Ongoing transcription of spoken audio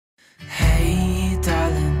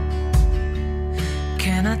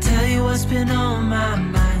what's been on my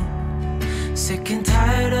mind. Sick and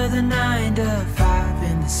tired of the 9 to 5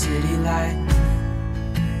 in the city light.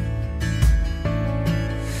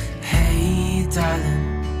 Hey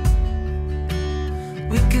darling,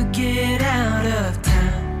 we could get out of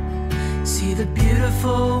town, see the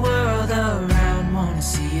beautiful world around, wanna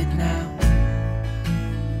see it now.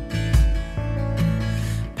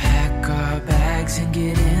 Pack our bags and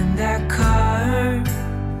get in that car,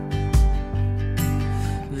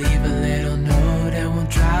 leave a little note and we'll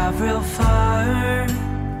drive real far.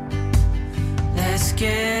 Let's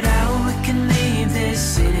get out, we can leave this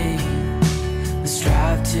city. Let's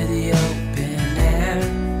drive to the open air.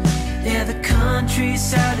 Yeah, the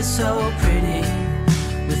countryside is so pretty,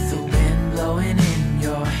 with the wind blowing in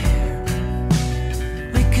your hair.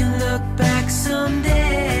 We can look back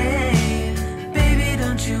someday. Baby,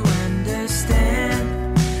 don't you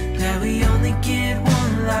understand that we only get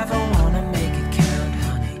one life? I wanna make it count,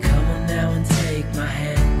 honey. Come on now and take my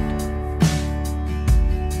hand.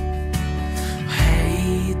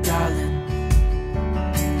 Hey darling,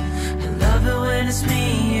 I love it when it's me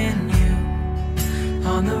and you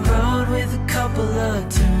on the road with a couple of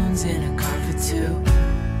tunes in a car for two.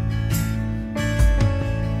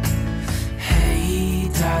 Hey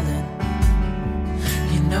darling,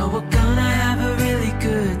 you know we're gonna have a really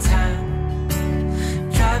good time,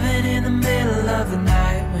 driving in the middle of the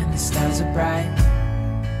night when the stars are bright.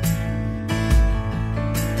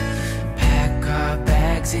 Pack our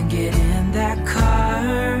bags and get in that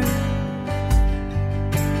car,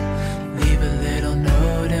 leave a little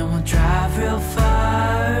note and we'll drive real far.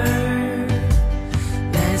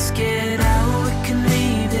 Let's get out, we can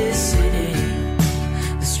leave this city.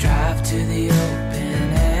 Let's drive to the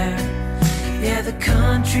open air. Yeah, the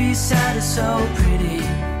countryside is so pretty,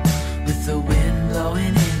 with the wind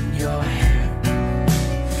blowing in your hair.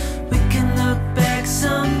 We can look back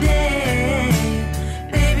someday.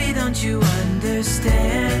 Baby, don't you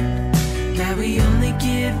understand that we only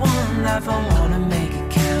get one life? I wanna make it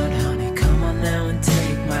count, honey. Come on now and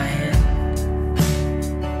take my hand.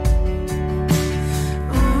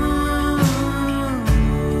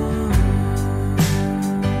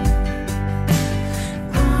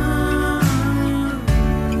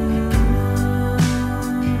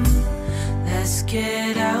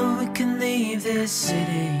 Get out, we can leave this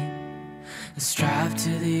city. Let's drive to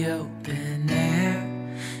the open air.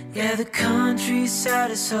 Yeah, the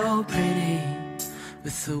countryside is so pretty,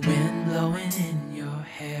 with the wind blowing in your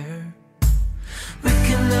hair. We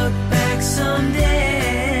can look back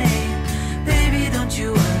someday. Baby, don't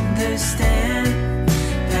you understand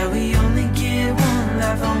that we only get one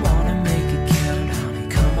life? I wanna make it count, honey.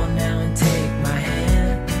 Come on now and take my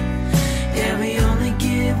hand. Yeah, we only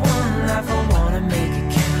get one life. I wanna make it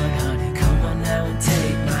count, honey. Come on now and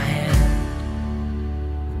take my hand.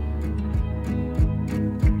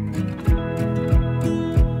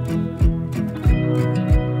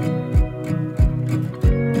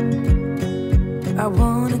 I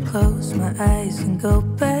wanna close my eyes and go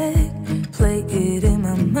back, play it in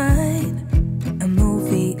my mind. A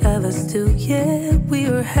movie of us two, yeah, we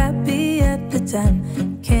were happy at the time.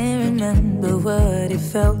 Can't remember what it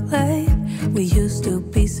felt like. We used to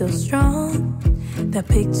be so strong. That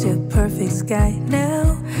picture perfect sky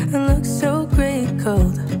now looks so gray and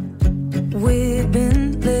cold. We've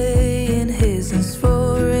been laying here since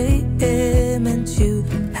 4 a.m. and you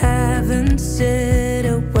haven't said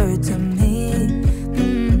a word to me.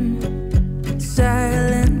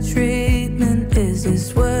 Silent treatment, is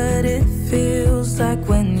this what it feels like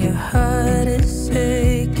when your heart is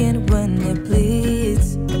aching, when it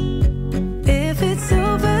bleeds? If it's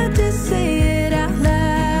over, just say it out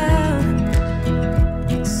loud.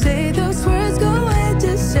 Say those words, go ahead,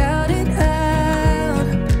 just shout it out.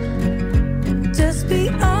 Just be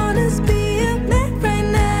honest, be a man right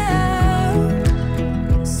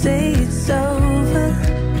now. Say it's over,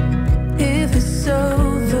 if it's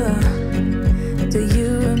over. Do you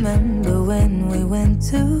remember when we went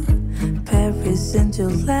to Paris in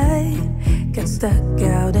July? Got stuck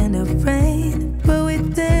out in the rain, but we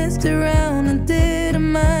danced around and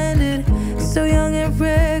didn't mind it. So young and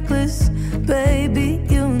reckless, baby,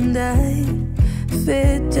 you and I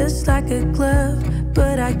fit just like a glove,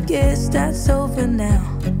 but I guess that's over now.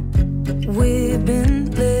 We've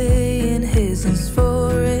been laying here since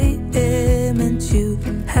 4 a.m. and you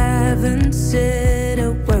haven't said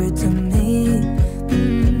a word to me.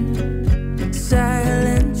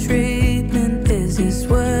 Silent treatment, is this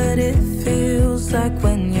what it feels like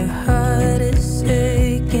when your heart is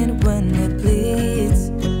aching, when it bleeds?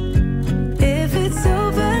 If it's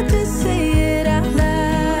over, just say it out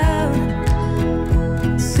loud.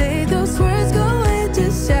 Say those words, go ahead,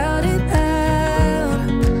 just shout it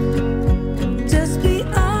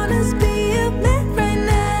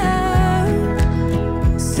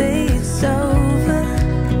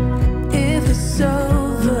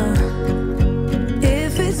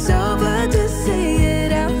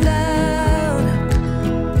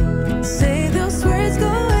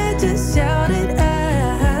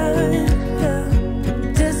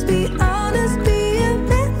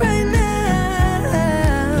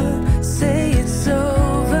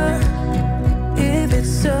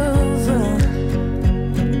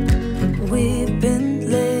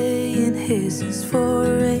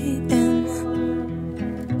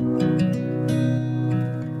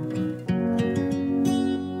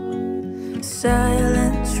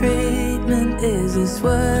silent treatment? Is this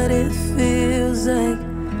what it feels like?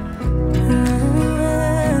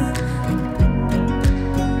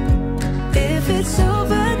 If it's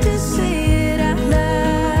over, just say it out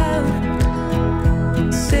loud.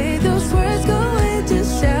 Say those words, go ahead,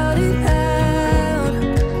 just shout it out.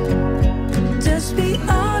 Just be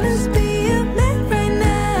honest, be a man right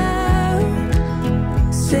now.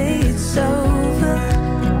 Say it's over,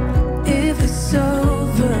 if it's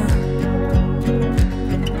over.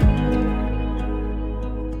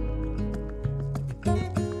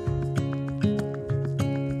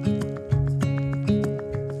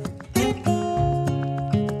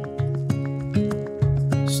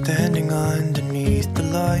 Standing underneath the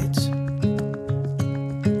lights,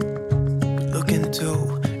 look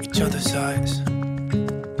into each other's eyes.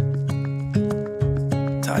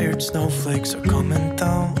 Tired snowflakes are coming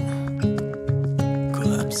down,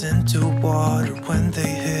 collapse into water when they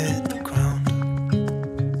hit the ground.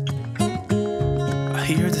 I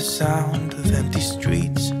hear the sound of empty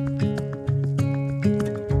streets, and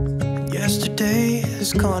yesterday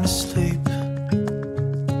has gone to sleep.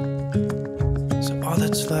 All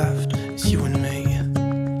that's left is you and me.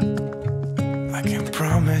 I can't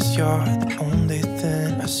promise you're the only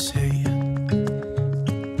thing I see.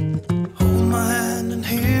 Hold my hand and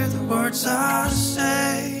hear the words I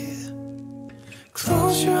say.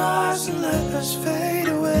 Close your eyes and let us fade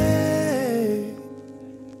away.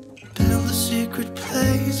 Build a secret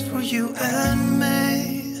place for you and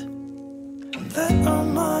me. Let our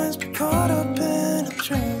minds be caught up in a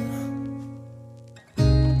dream.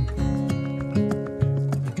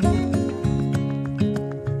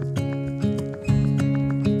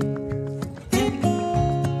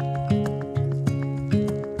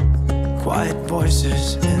 Quiet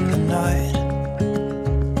voices in the night.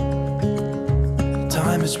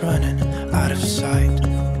 Time is running out of sight. A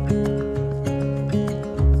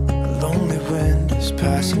lonely wind is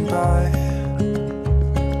passing by.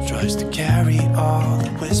 It tries to carry all the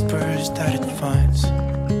whispers that it finds.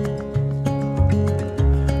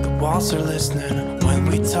 The walls are listening when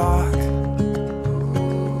we talk,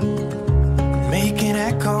 making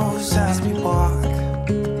echoes as we walk.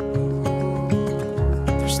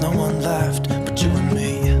 There's no one left but you and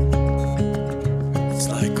me. It's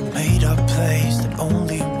like a made-up place that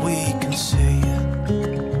only we can see.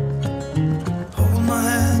 Hold my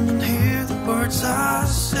hand and hear the words I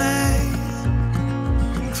say.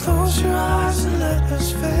 Close your eyes and let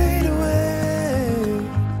us fade away.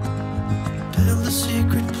 Build a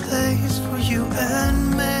secret place for you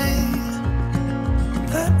and me.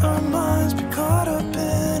 Let our minds be caught up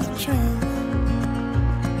in a dream.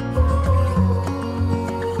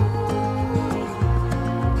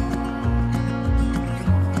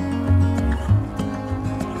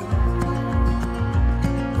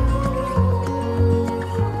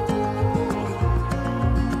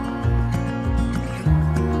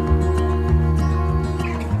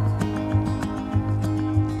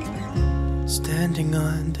 Standing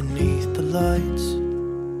underneath the lights,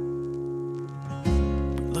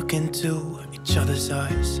 look into each other's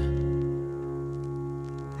eyes.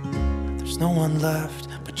 There's no one left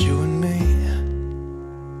but you and me.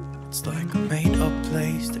 It's like a made-up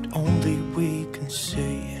place that only we can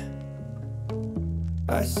see.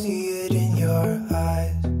 I see it in your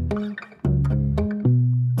eyes.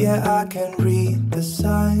 Yeah, I can read the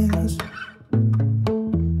signs.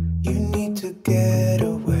 You need to get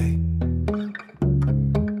away.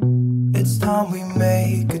 It's time we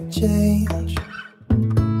make a change.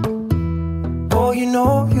 Oh, you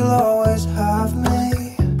know you'll always have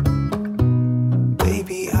me.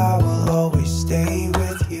 Baby, I will always stay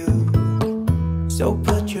with you. So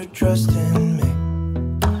put your trust in me.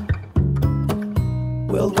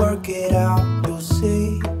 We'll work it out, you'll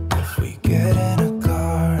see. If we get in a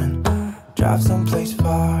car and drive someplace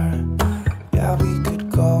far, yeah, we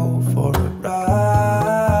could go for a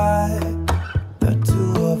ride. The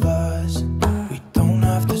two of us, we don't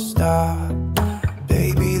have to stop.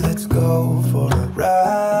 Baby, let's go for a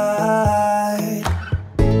ride.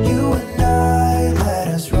 You and I, let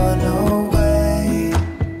us run away.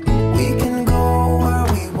 We can go where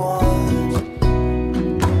we want.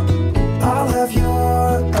 I'll have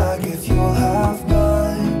your back if you'll have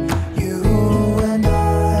mine. You and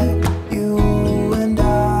I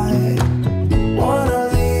wanna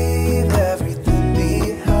leave everything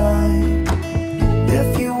behind.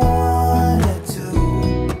 If you wanted to,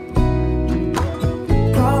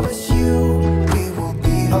 promise you we will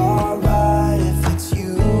be alright. If it's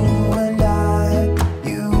you and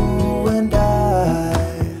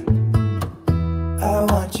I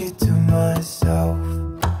want you to myself.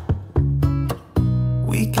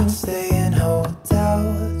 We can stay and hold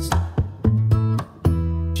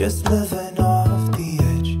just living off the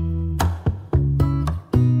edge.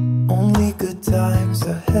 Only good times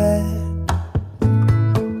ahead.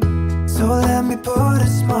 So let me put a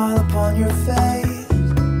smile upon your face.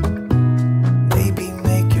 Maybe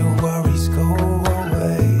make your worries go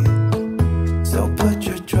away. So put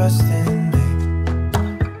your trust in me.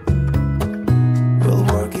 We'll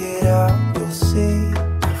work it out, you'll see.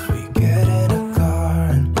 If we get in a car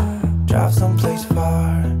and drive someplace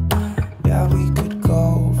far, yeah, we could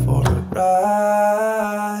go for a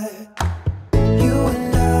ride. You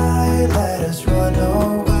and I, let us run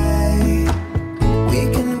away. We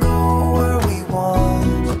can go where we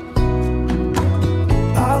want.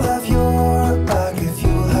 I'll have your back if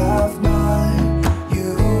you have mine.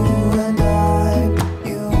 You and I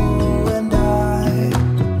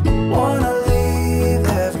wanna leave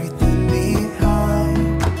everything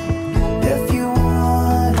behind. If you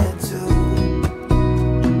wanted to,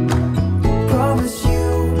 promise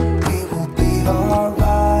you we will be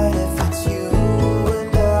alright. If it's you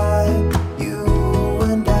and I. You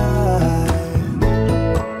and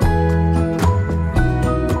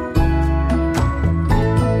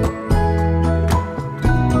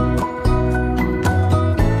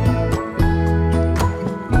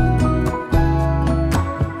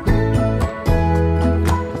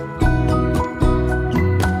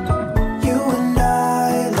I,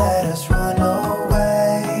 let us run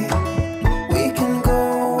away. We can go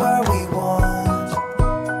where we want.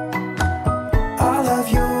 I'll have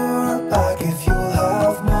your back if you'll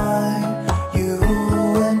have mine. You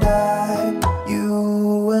and I.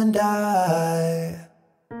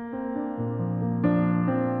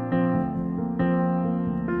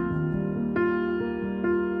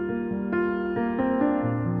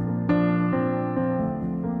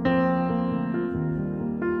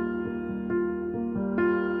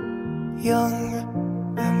 Young,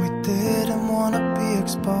 and we didn't wanna be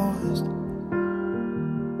exposed.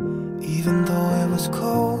 Even though it was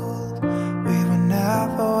cold, we were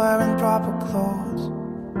never wearing proper clothes.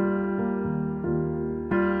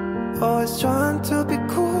 Always trying to be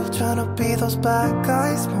cool, trying to be those bad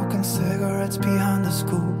guys, smoking cigarettes behind the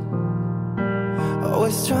school.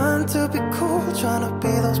 Always trying to be cool, trying to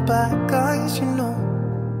be those bad guys, you know.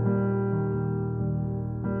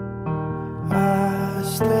 I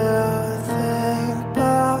still think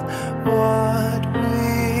about what we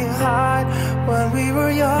had when we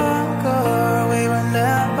were younger. We were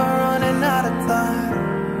never running out of time.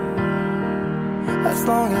 As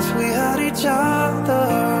long as we had each other,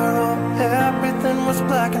 oh, everything was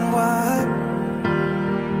black and white.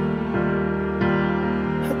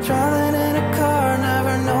 Driving in a car,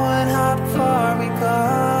 never knowing how far we go.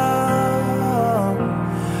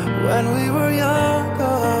 When we were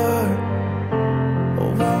younger,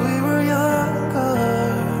 when we were younger,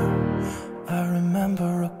 I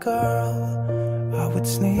remember a girl. I would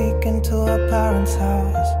sneak into her parents'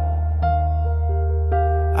 house.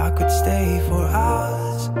 I could stay for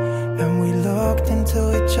hours, and we looked into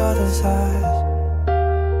each other's eyes.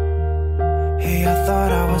 Hey, I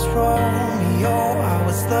thought I was Romeo, I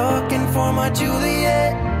was looking for my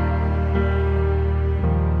Juliet.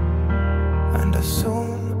 And as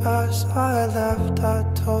soon as I left, I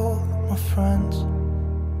told my friends.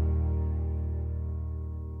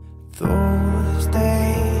 Those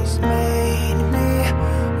days made me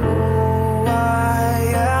who I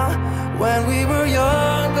am. When we were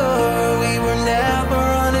younger, we were never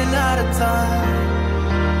running out of time.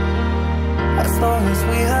 As long as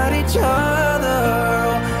we had each other,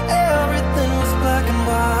 oh, everything was black and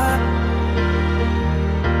white.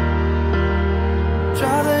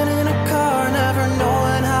 Driving in a car, never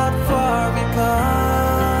knowing how far we go.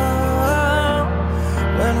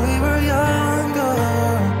 When we were younger,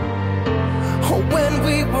 oh, when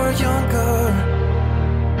we were younger.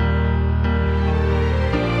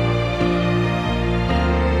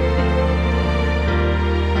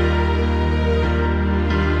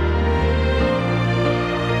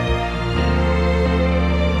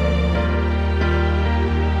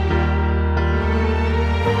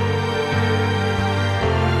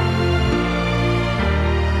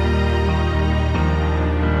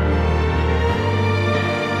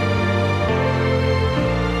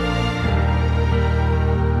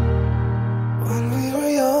 When we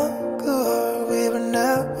were younger, we were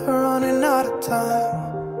never running out of time.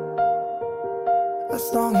 As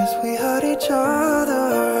long as we had each other,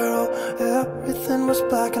 oh, everything was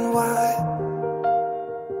black and white.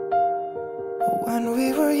 When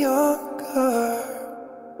we were younger.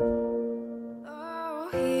 Oh,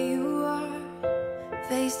 here you are,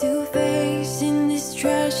 face to face in this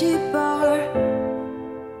trashy bar.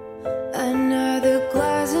 Another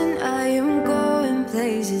glass and I am going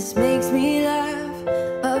places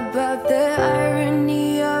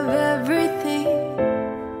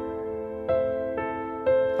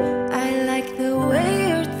like the way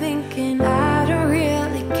you're thinking. I don't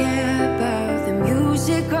really care about the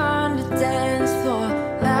music on the dance floor.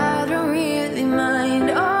 I don't really mind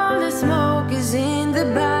all the smoke is in the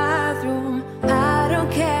bathroom. I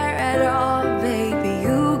don't care at all, baby,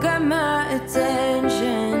 you got my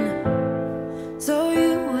attention. So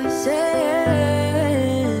you were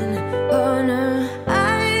saying, oh no,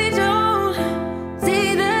 I don't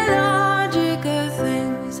see the logic of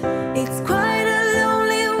things. It's quite a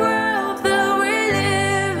lonely world that we're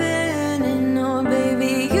living in. Oh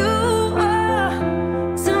baby, you are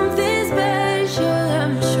something special,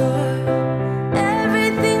 I'm sure.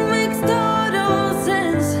 Everything makes total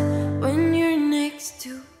sense when you're next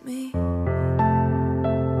to me.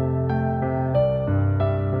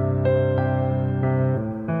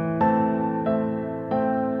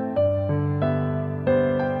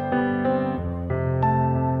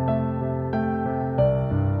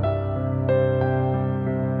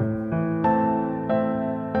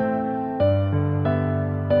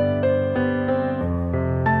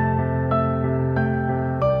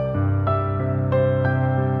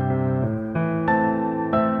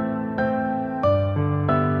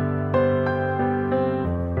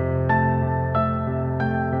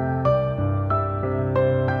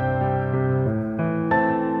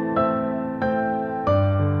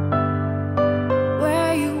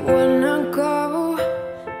 Where you wanna go?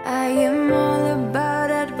 I am all about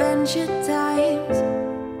adventure times.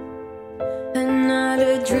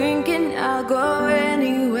 Another drink and I'll go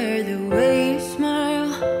anywhere. The way you smile,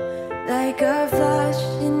 like a flash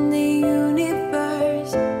in the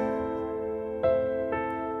universe.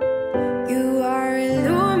 You are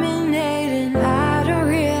illuminating. I don't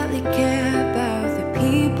really care about the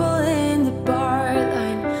people in the bar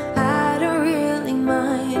line. I don't really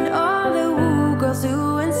mind all the woo girls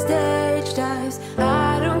doing stage dives.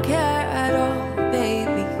 I don't care at all,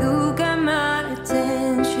 baby, you got my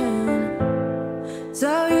attention. So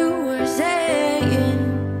you were saying,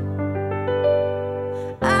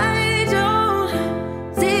 I don't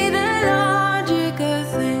see the logic of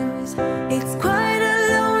things. It's quite a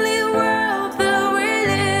lonely world that we're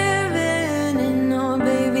living in. Oh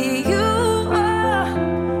baby, you are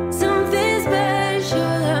something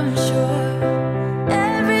special, I'm sure.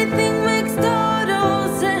 Everything makes total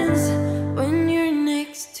sense when you're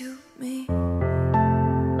next to me.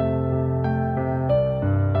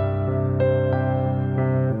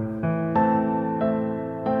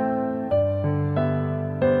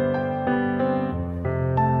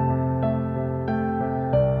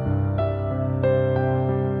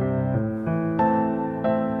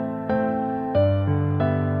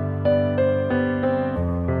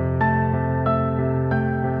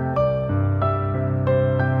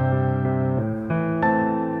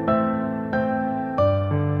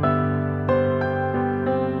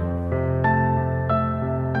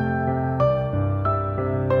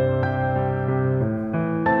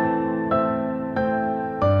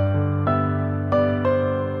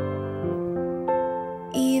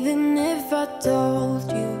 Even if I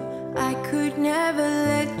told you I could never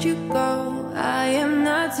let you go, I am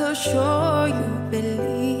not so sure you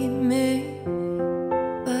believe me.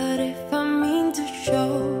 But if I mean to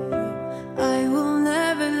show you, I will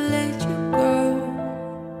never let you go.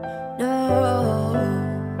 No,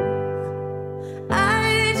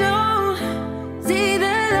 I don't see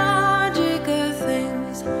the logic of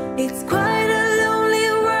things. It's quite a lonely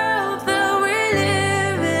world that we're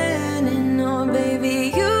living in. Oh baby,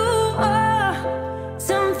 you are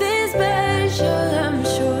something special, I'm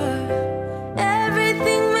sure.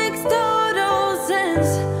 Everything makes total sense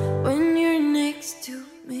when you're next to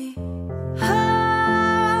me. Oh,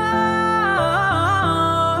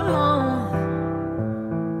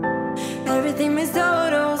 everything makes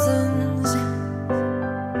total sense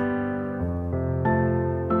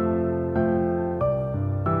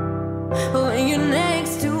when you're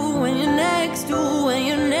next to, when you're next to, when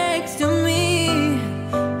you're next to me.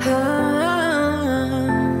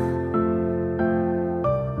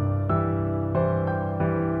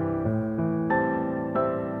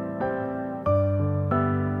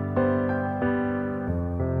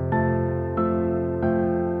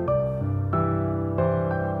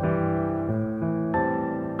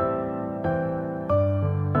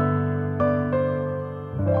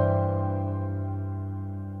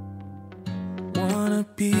 Wanna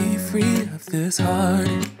be free of this heart,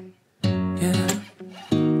 yeah.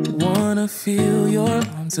 Wanna feel your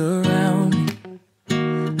arms around me. I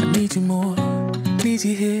need you more, need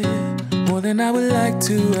you here, more than I would like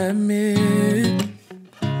to admit.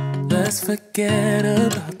 Let's forget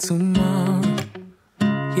about tomorrow,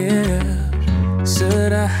 yeah.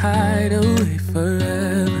 Should I hide away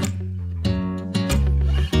forever?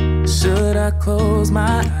 I close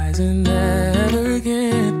my eyes and never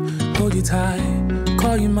again hold you tight,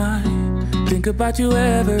 call you mine, think about you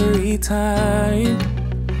every time.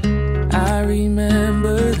 I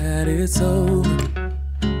remember that it's over,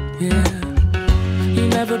 yeah. You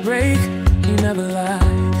never break, you never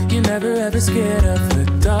lie, you never ever scared of the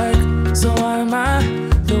dark. So why am I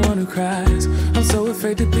the one who cries? I'm so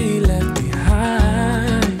afraid to be left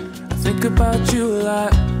behind. I think about you a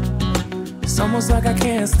lot, it's almost like I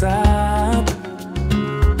can't stop,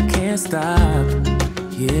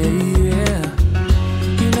 yeah.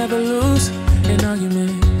 You never lose an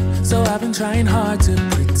argument, so I've been trying hard to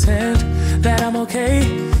pretend that I'm okay,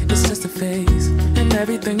 it's just a phase, and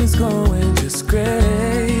everything is going just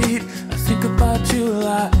great. I think about you a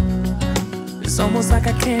lot, it's almost like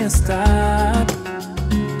I can't stop,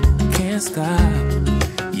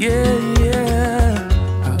 yeah.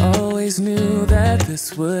 I always knew that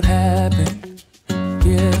this would happen,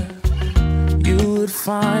 yeah. You would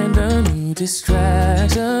find a new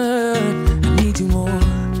distraction. I need you more,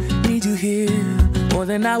 need you here, more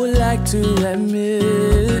than I would like to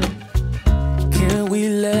admit. Can we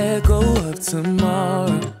let go of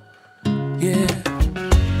tomorrow? Yeah.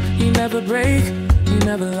 You never break, you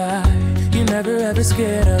never lie, you never ever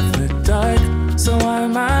scared of the dark. So why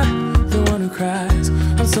am I the one who cries?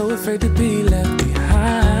 I'm so afraid to be left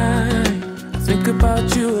behind. I think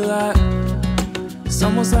about you a lot, it's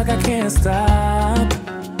almost like I can't stop,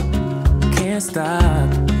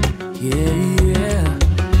 yeah.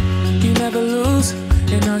 You never lose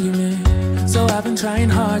an argument, so I've been trying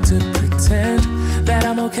hard to pretend that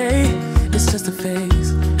I'm okay, it's just a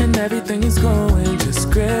phase, and everything is going just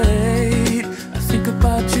great. I think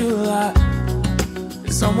about you a lot,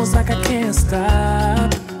 it's almost like I can't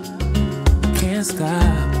stop,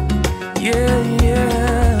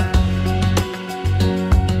 yeah.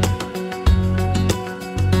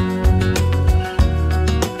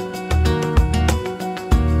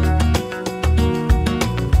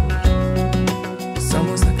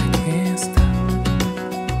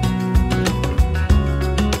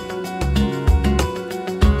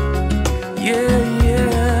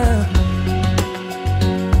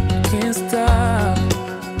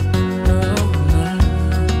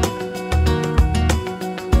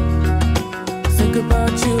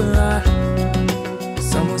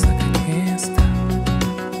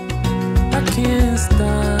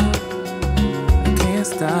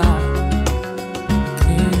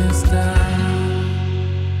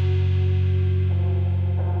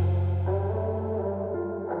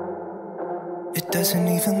 It doesn't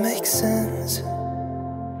even make sense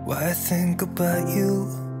why I think about you.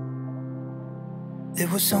 It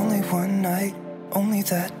was only one night, only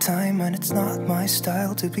that time, and it's not my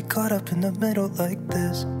style to be caught up in the middle like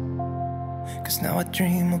this. 'Cause now I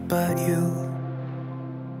dream about you.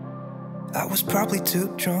 I was probably too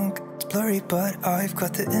drunk, it's blurry, but I've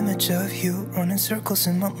got the image of you running circles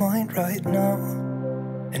in my mind right now.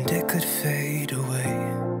 And it could fade away,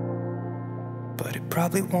 but it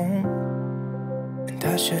probably won't, and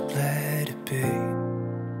I should let it be.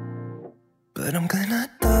 But I'm gonna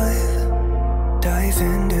dive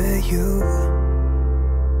into you,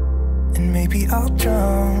 and maybe I'll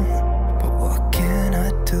drown, but what can I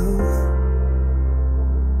do?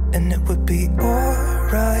 And it would be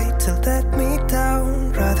alright to let me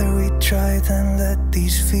down, rather we try than let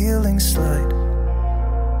these feelings slide.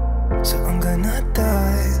 So I'm gonna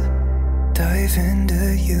dive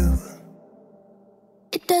into you.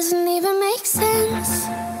 It doesn't even make sense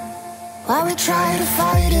why we try to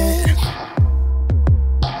fight it.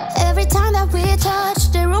 Every time that we touch,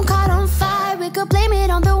 the room caught on fire. We could blame it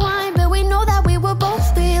on the wine, but we know that we will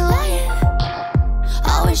both be lying.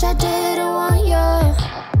 I wish I didn't want you.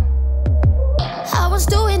 I was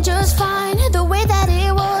doing just fine, the way that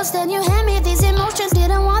it was. Then you hand me these emotions,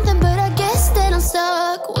 didn't want them, but I guess that I'm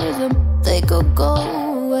stuck with them. They could go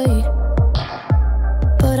away,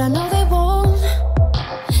 but I know they won't,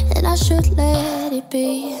 and I should let it be.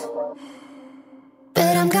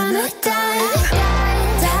 But I'm gonna dive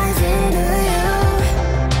into you,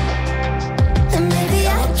 and maybe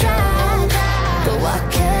I'll try, but what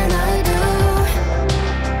can I do?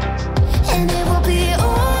 And it will be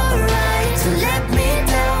alright to let me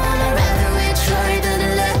down. I'd rather we try than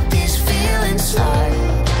let these feelings slide.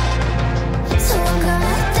 So I'm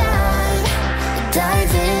gonna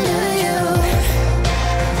dive into you,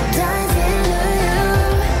 dive into you,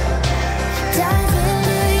 dive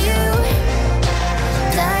into you,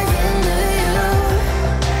 dive into you.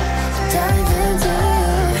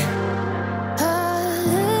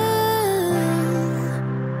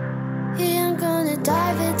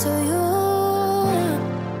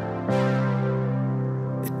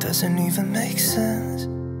 doesn't even make sense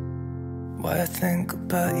why I think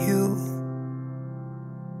about you.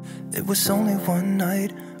 It was only one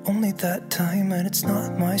night, only that time, and it's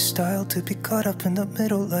not my style to be caught up in the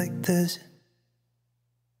middle like this.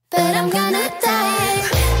 But I'm gonna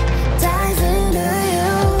dive into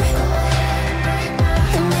you.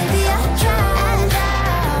 And maybe I tried,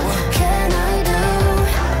 but what can I do?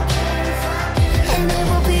 And it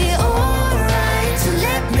will be alright to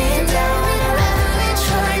let me down. I'd rather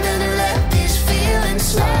try than to let these feelings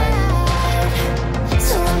slide.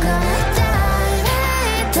 So I'm gonna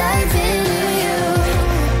dive into you.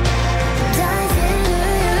 Dive into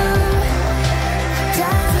you.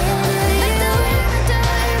 Dive into you.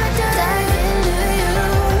 Dive into you.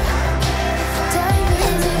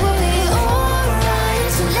 And it will be alright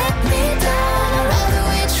to let me down. I'd rather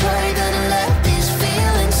we try than to let these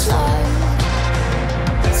feelings slide.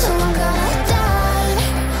 So I'm gonna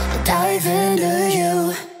dive into you.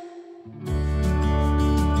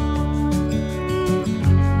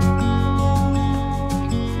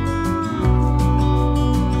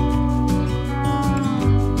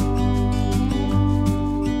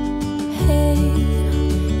 Hey,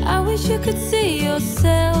 I wish you could see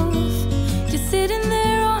yourself just sitting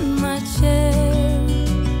there on my chair.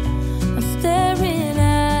 I'm staring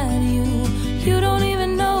at you, you don't even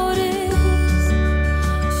notice.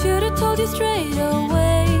 Should've told you straight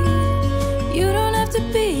away, you don't have to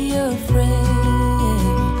be afraid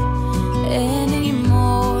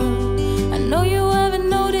anymore. I know you haven't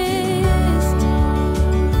noticed.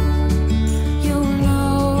 You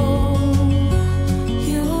know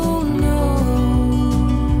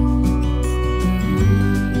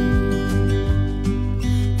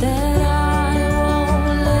that I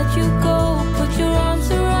won't let you go. Put your arms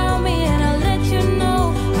around me and I'll let you know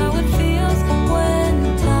how it feels when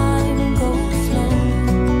time goes slow.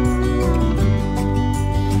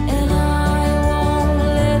 And I won't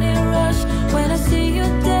let it rush when I see you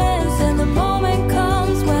dance, and the moment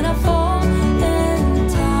comes when I fall and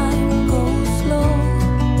time goes slow.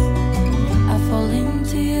 I fall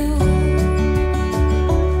into you.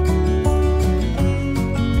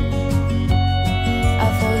 I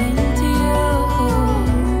fall into you.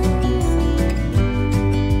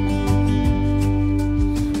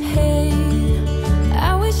 Hey,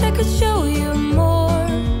 I wish I could show you more,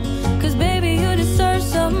 'cause baby you deserve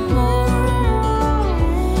some more.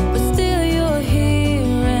 But still you're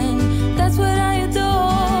here and that's what I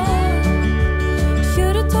adore.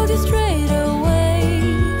 Should've told you straight away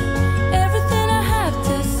everything I have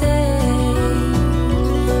to say,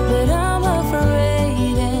 but I'm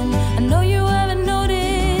afraid and I know you haven't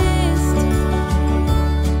noticed.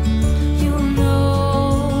 You know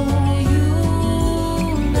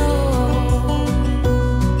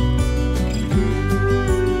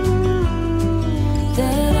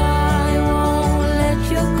that I won't let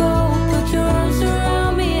you go. Put your arms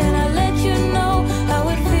around me and I'll let you know how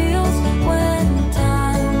it feels when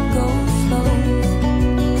time goes slow.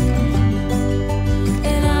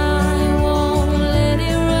 And I won't let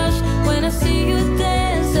it rush when I see you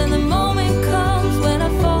dance, and the moment comes when I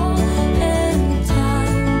fall and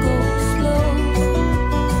time goes slow.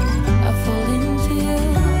 I fall into you.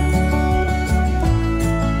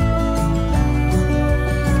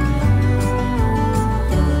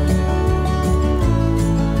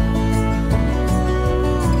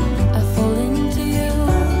 I fall into you.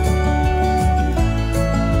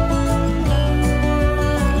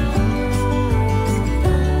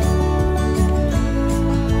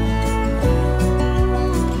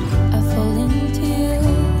 I fall into you.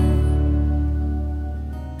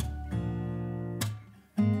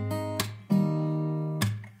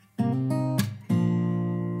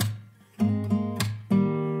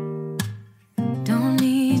 Don't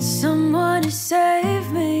need someone to save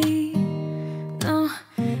me, no,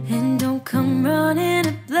 and don't come running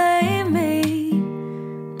to blame me.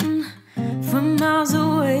 From miles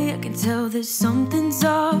away I can tell that something's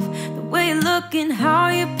off. The way you look and how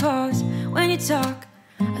you pause when you talk,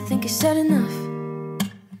 I think you said enough.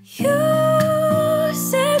 You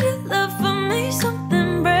said your love for me something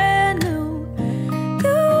brand new.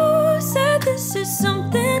 You said this is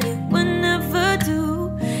something you would never do.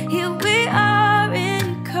 Here we are in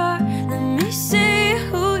your car, let me see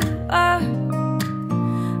who you are,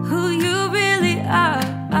 who you really are,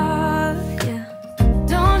 yeah.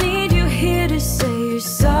 Don't need you here to say you're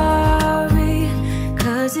sorry,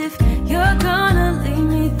 'cause if you're gonna leave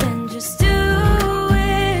me then just do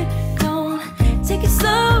it. Don't take it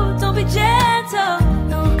slow, don't be gentle,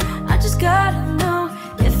 no, I just gotta know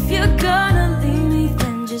if you're gonna leave me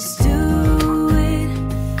then just do it.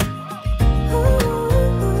 Ooh,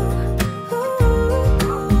 ooh,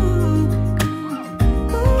 ooh.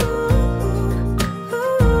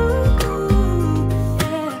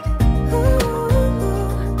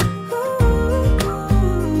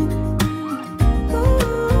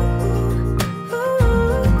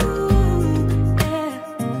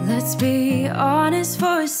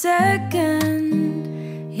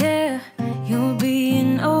 second. Yeah, you'll be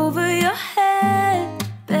in over your head,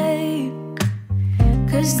 babe.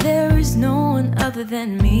 'Cause there is no one other than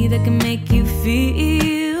me that can make you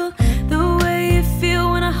feel the way you feel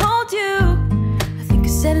when I hold you. I think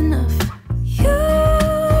I said enough. You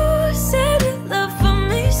said your love for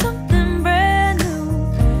me something brand new.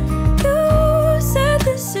 You said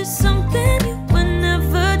this is something you would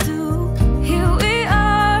never do. Here we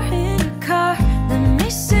are in your car. Let me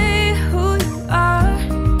see who you are,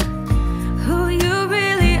 who you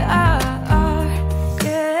really are.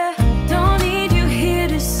 Yeah, don't need you here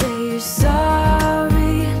to say you're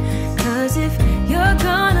sorry. 'Cause if you're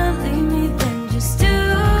gonna leave me, then just do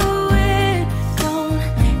it. Don't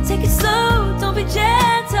take it slow, don't be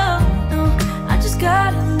gentle. No, I just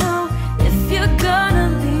gotta know. If you're gonna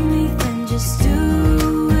leave me, then just do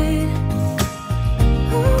it.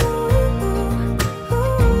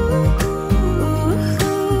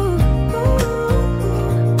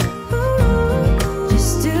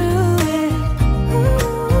 Just do it.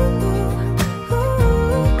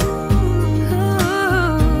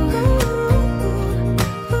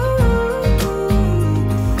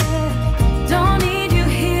 Don't need you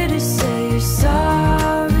here to say you're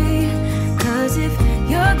sorry. 'Cause if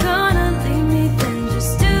you're gonna leave me, then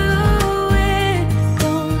just do it.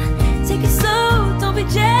 Don't take it slow, don't be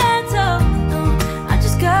gentle. No, I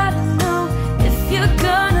just gotta know. If you're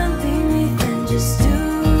gonna leave me, then just do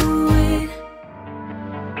it.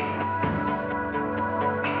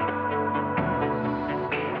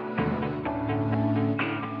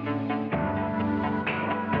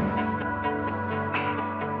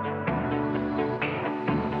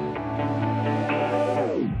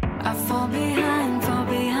 I fall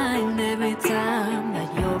behind every time that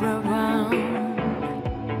you're around.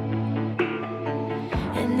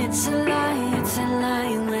 And it's a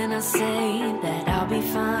lie when I say that I'll be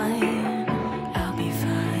fine, I'll be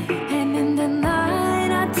fine. And in the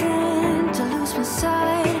night I tend to lose my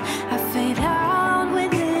sight. I fade out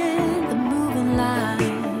within the moving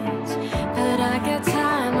lights. But I got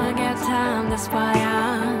time, that's why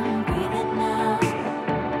I'm breathing now.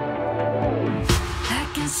 I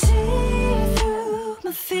can see through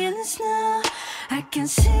my feelings now. I can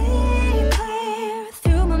see clear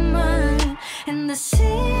through my mind. And the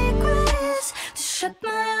secret is to shut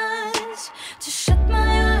my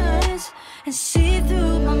eyes, and see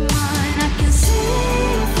through my mind. I can see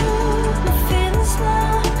through my feelings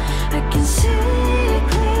now. I can see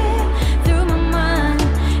clear through my mind.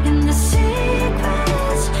 And the secret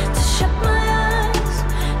is to shut my eyes,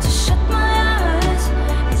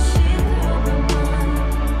 and see through my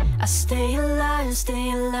mind. I stay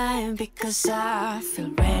alive because I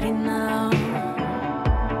feel ready now.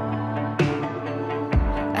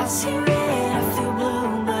 I see red, I feel blue,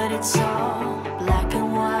 but it's all black and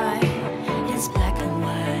white. It's black and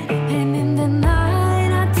white. And in the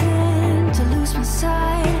night I tend to lose my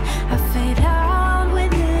sight. I fade out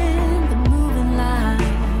within the moving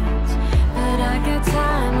lights. But I got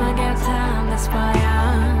time, that's why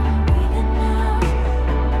I'm breathing now.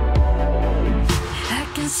 I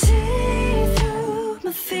can see through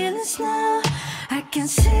my feelings now. I can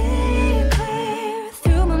see clear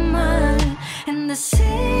through my mind. And the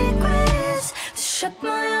secret is to shut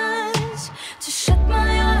my eyes,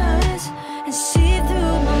 and see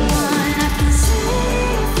through my mind. I can see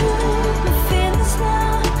through my feelings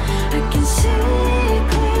now. I can see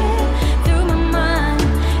clear through my mind.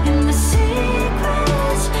 And the secret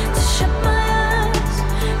is to shut my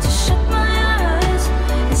eyes,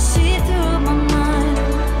 and see through my mind.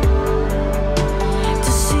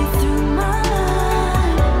 To see through my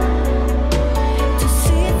mind. To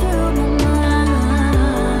see through my mind.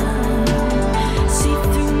 See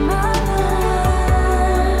through my mind.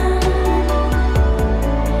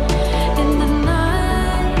 In the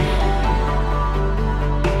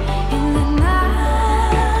night,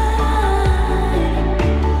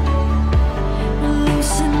 I'm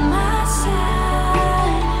losing my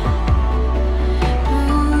sight.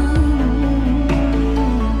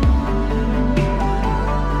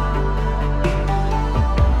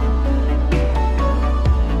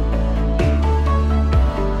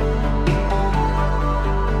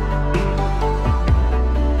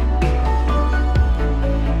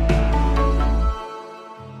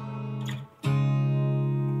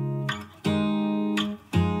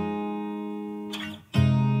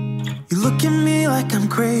 You look at me like I'm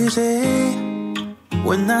crazy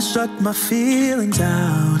when I shut my feelings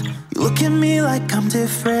out. You look at me like I'm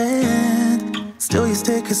different. Still you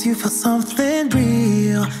stay cause you feel something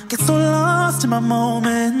real. Get so lost in my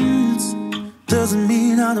moments. Doesn't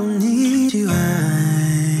mean I don't need you.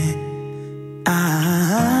 I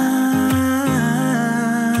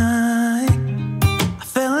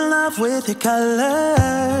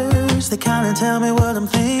colors, they kinda tell me what I'm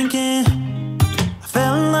thinking. I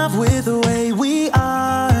fell in love with the way we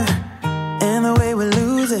are and the way we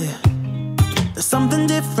lose it. There's something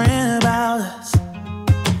different about us,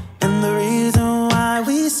 and the reason why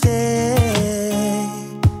we stay.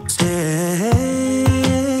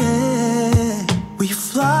 We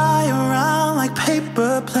fly around like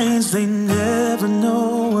paper planes, they never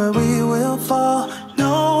know where we will fall.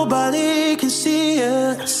 Nobody can see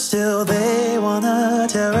us, still they wanna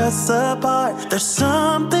tear us apart. There's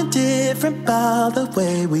something different about the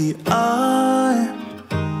way we are.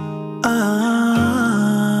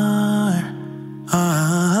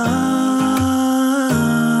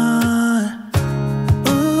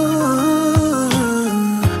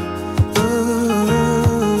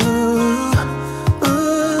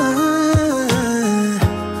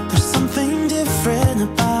 There's something different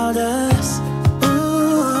about us.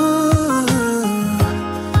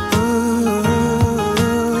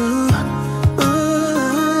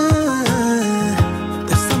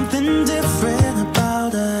 There's something different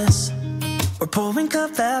about us. We're pouring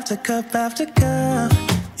cup after cup after cup.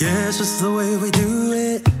 Yeah, it's just the way we do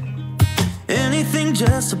it. Anything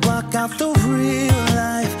just to block out the real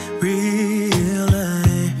life, real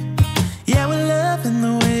life. Yeah, we're loving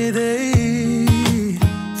the way they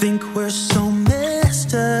think we're so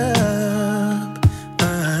messed up.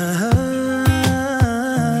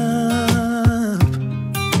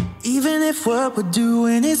 Even if what we're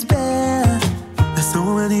doing is bad, there's so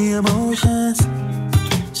many emotions,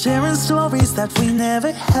 sharing stories that we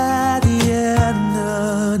never had. Yeah,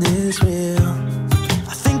 none is real.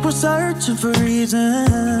 I think we're searching for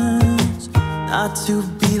reasons not to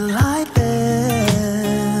be like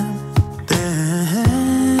them.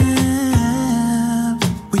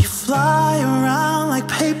 We fly around like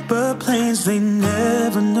paper planes, they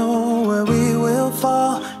never know where we will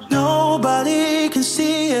fall. Nobody can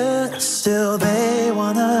see us, still they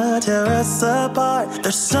wanna tear us apart.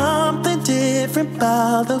 There's something different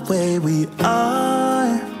about the way we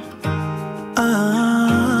are.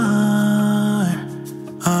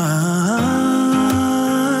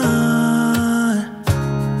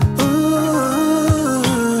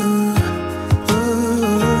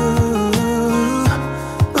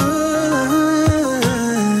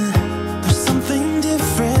 There's something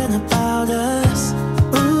different about us.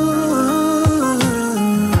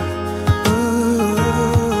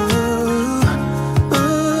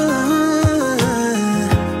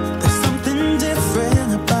 There's something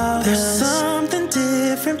different about us. There's something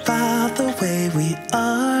different about the way we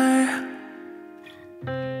are.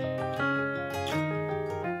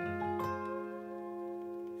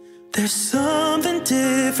 There's something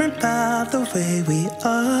different about the way we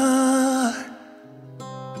are.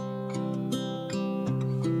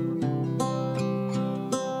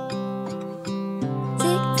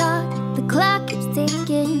 Tick tock, the clock keeps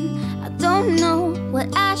ticking. I don't know what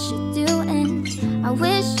I should do, and I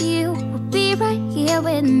wish you would be right here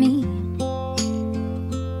with me.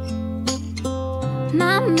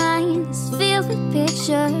 My mind is filled with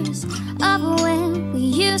pictures of when we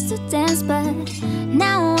used to dance, but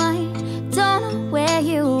now I don't know where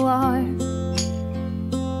you are.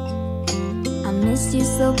 I miss you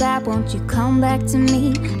so bad, won't you come back to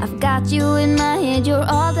me? I've got you in my head, you're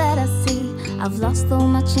all that I see. I've lost all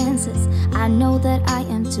my chances, I know that I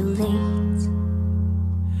am too late.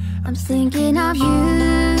 I'm thinking of you,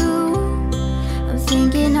 I'm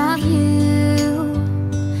thinking of you,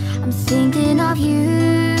 I'm thinking of you,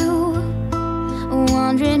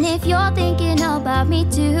 wondering if you're thinking about me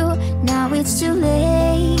too. Now it's too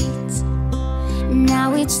late,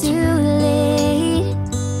 now it's too late.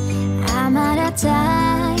 I'm out of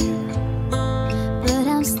time, but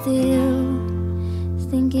I'm still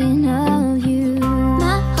thinking of you.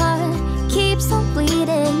 My heart keeps on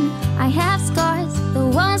bleeding, I have scars, the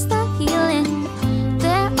ones not healing.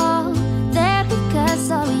 They're all there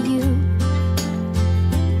because of you.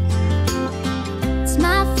 It's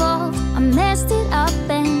my fault, I messed it up,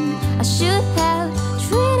 and I should have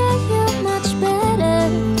treated you much better,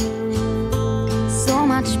 so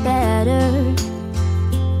much better.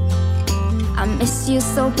 I miss you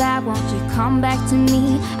so bad, won't you come back to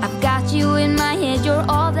me? I've got you in my head, you're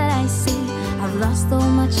all that I see. I've lost all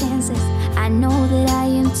my chances, I know that I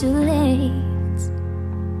am too late.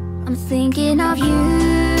 I'm thinking of you,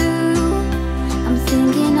 I'm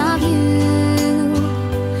thinking of you,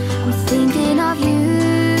 I'm thinking of you,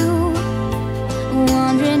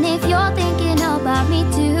 wondering if you're thinking about me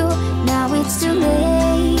too. Now it's too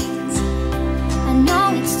late, I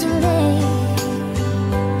know it's too late.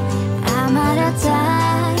 I'm out of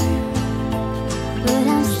time, but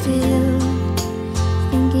I'm still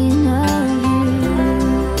thinking of you.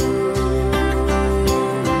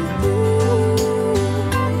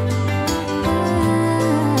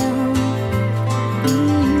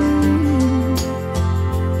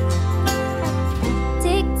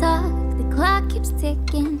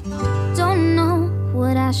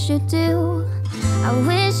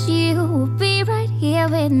 here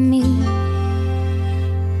with me.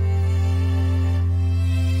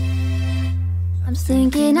 I'm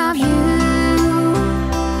thinking of you,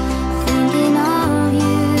 thinking of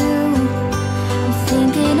you, I'm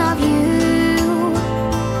thinking of you,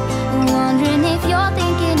 wondering if you're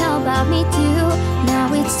thinking about me too.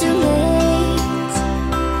 Now it's too late,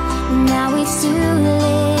 now it's too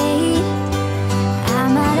late.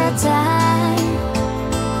 I'm out of time,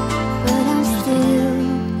 but I'm still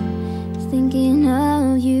thinking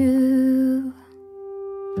of you.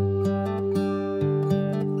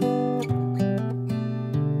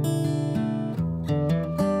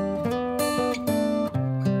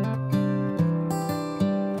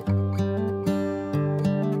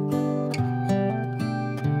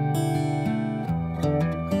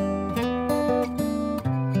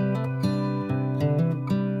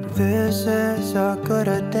 This is as good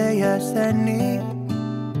a day as any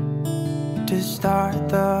to start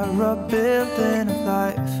the rebuilding of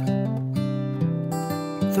life.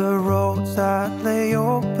 The roads that lay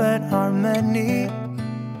open are many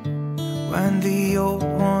when the old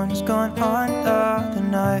one's gone under the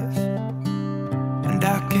knife. And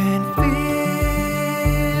I can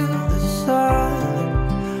feel the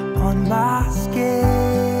sun on my skin,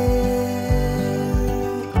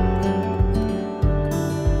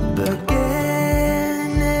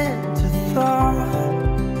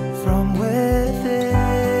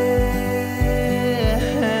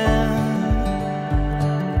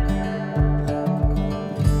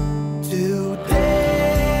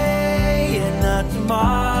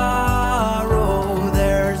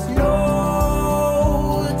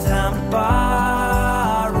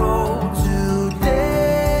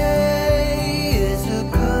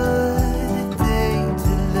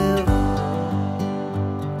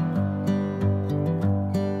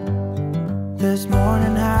 this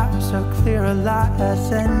morning has a clearer light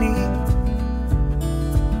as any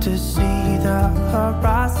to see the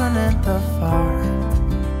horizon in the far.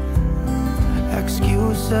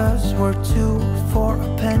 Excuses were 2 for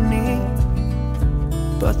a penny,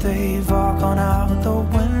 but they've all gone out the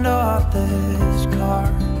window of this car.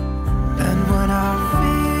 And when I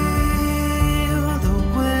feel the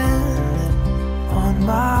wind on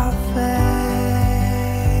my face,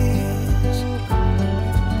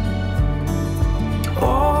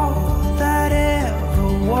 all that ever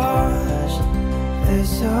was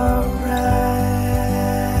is a wreck.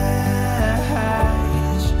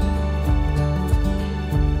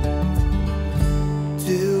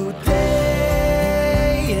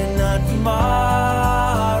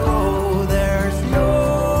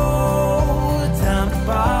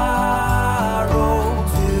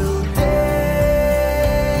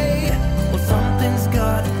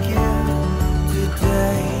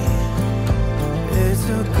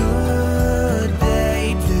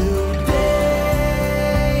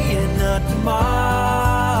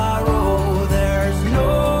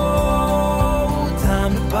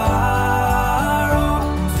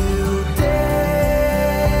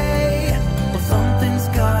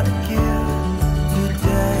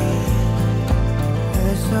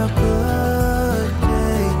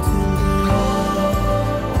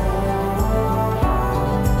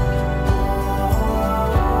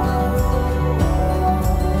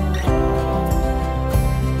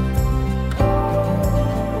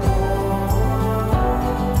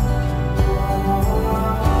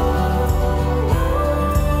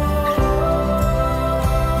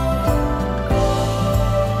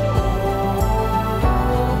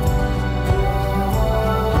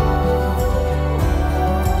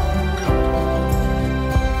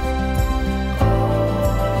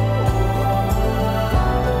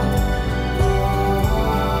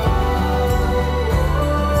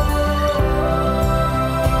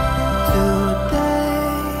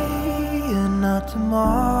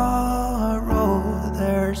 Tomorrow,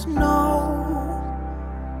 there's no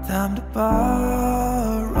time to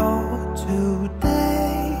borrow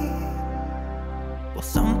today. Well,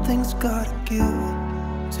 something's gotta give.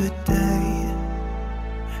 Today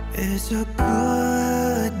is a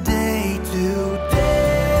good day. Today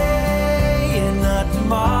and not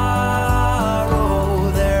tomorrow.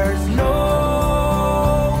 There's no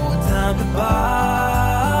time to borrow.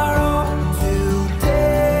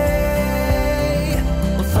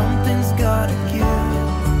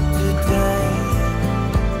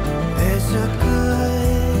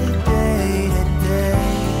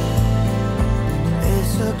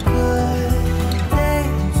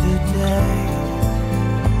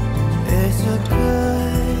 Good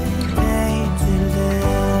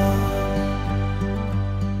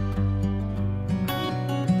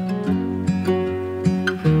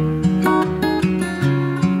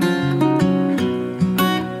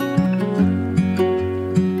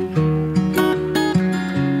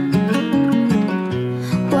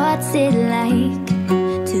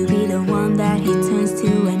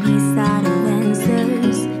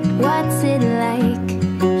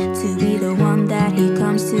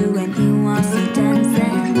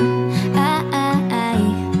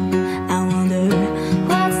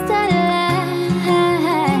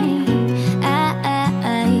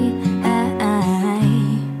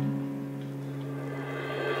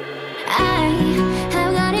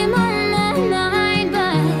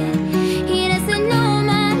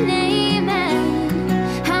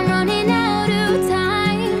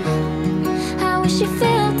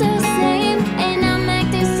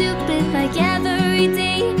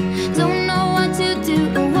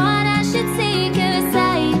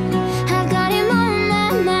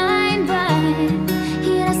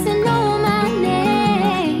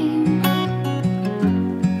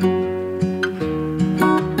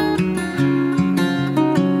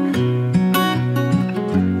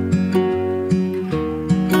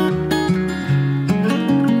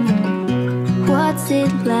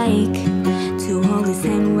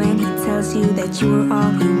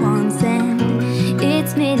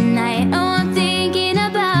it's midnight. Oh, I'm thinking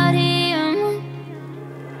about him.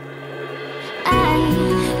 I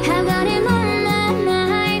have got him on my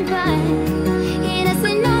mind, but he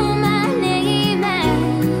doesn't know my name,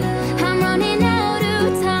 and I'm running out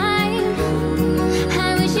of time.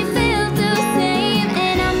 I wish he felt the same,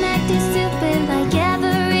 and I'm acting stupid like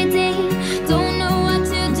every day. Don't know what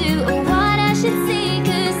to do or what I should say,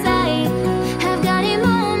 'cause I have got him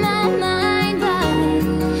on my mind, but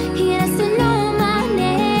he doesn't know my name.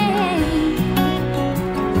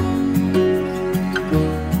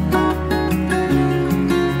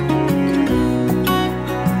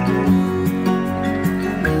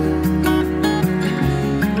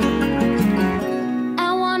 I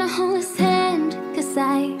wanna hold his hand, 'cause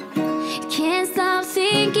I can't stop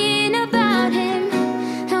thinking about him.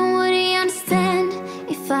 And would he understand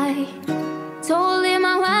if I told him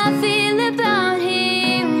how I feel about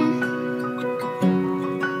him?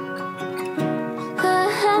 Oh,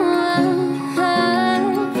 oh, oh,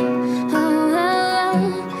 oh, oh, oh.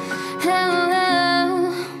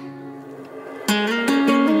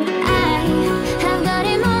 I have got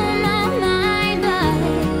him on my mind, but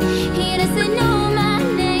he doesn't know my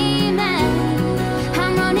name, and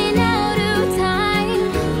I'm running out of time.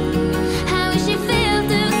 I wish he felt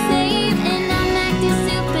the same, and I'm acting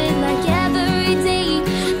stupid like every day.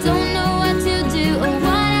 Don't know what to do or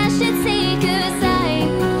what I should say, 'cause I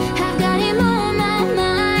have got him on my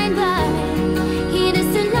mind, but he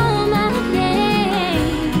doesn't know my name.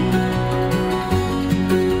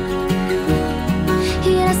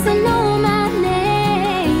 He doesn't know my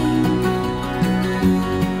name.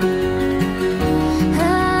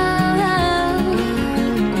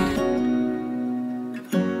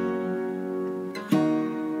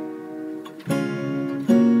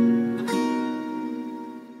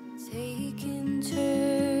 Taking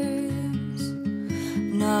turns,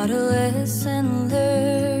 not a lesson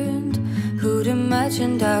learned. Who'd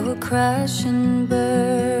imagined I would crash and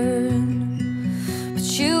burn? But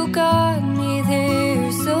you got me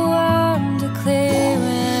there, so I'm declaring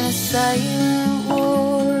a silent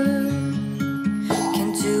war.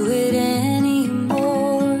 Can't do it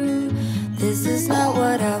anymore. This is not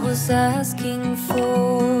what I was asking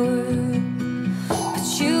for. But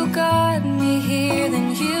you got me here, then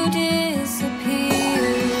you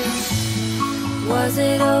disappeared. Was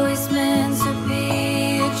it always meant to be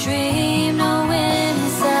a dream? Knowing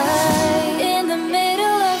inside, in the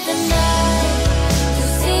middle of the night, you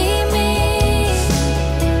see me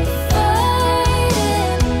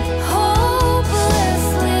fighting,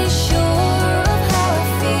 hopelessly sure of how I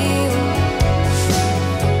feel.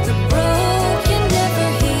 The broken never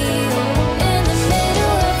heal. In the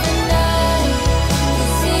middle of the night, you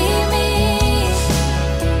see me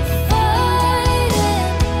fighting,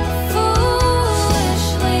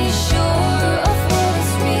 foolishly sure of what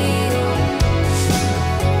is real.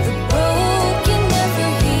 The broken never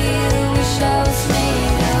heal. Wish I was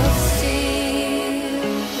made of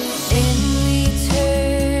steel. In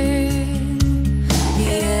return,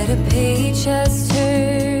 yet a page has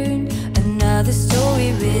turned. Another story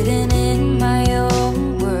written in my own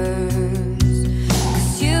words.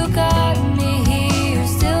 'Cause you got me here,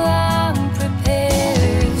 still I'm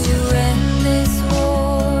prepared to end this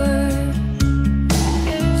war.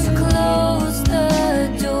 To close the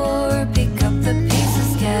door, pick up the pieces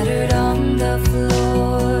scattered on the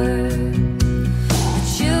floor. But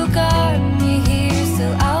you got me here, so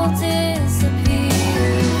I'll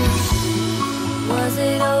disappear. Was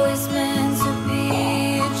it always meant to be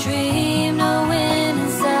a dream? Knowing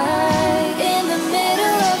inside, in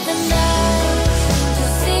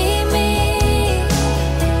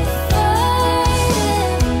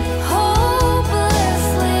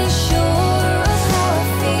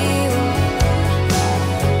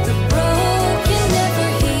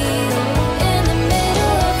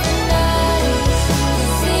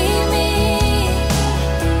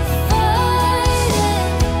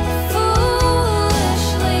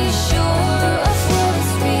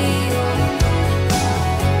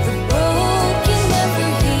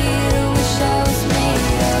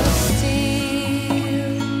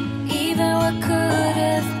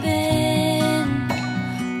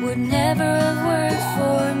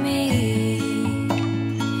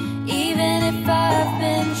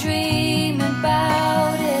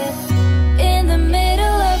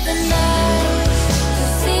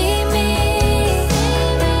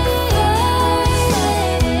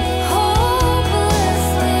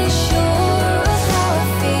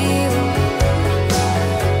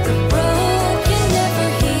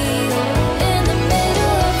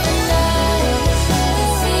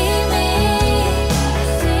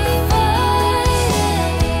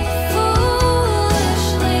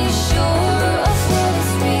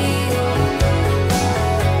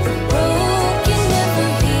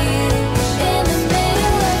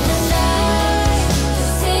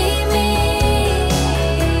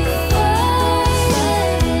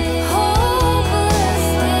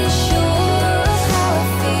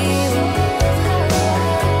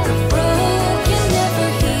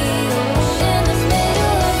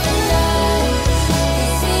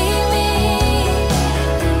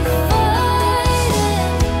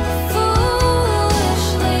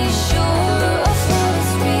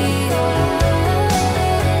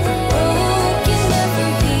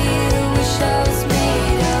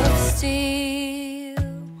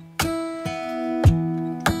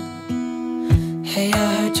Hey,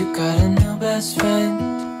 I heard you got a new best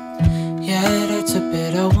friend. Yeah, it hurts a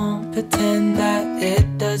bit, I won't pretend that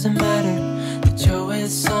it doesn't matter that you're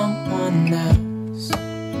with someone else.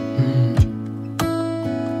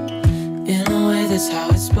 In a way, that's how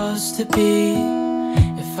it's supposed to be.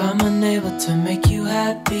 If I'm unable to make you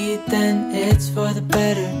happy, then it's for the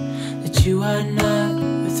better that you are not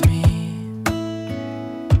with me.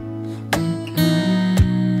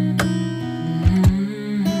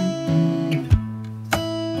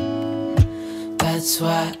 That's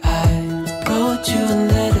why I wrote you a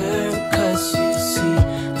letter, 'cause you see,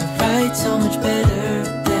 I write so much better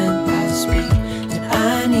than I speak. And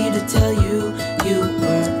I need to tell you, you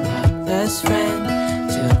were my best friend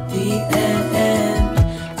till the end.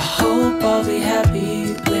 I hope I'll be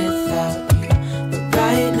happy without you, but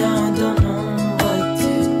right now I don't know what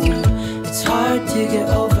to do. It's hard to get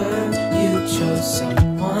over, you chose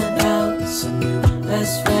someone else, a new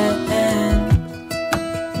best friend.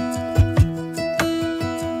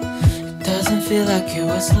 Doesn't feel like it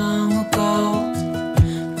was long ago.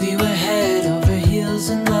 We were head over heels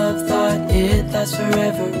in love, thought it'd last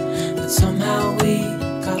forever, but somehow we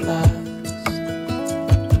got lost.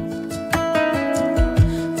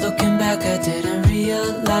 Looking back, I didn't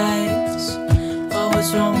realize what was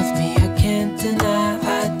wrong with me. I can't deny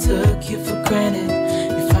I took you for granted.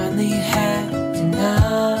 You finally had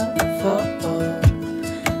enough.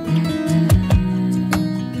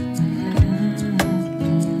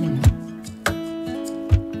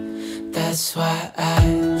 That's why I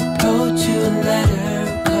wrote you a letter,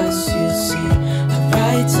 'cause you see, I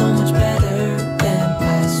write so much better than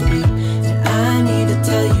I speak. And I need to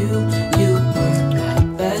tell you, you were my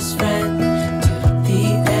best friend till the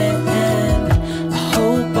end. I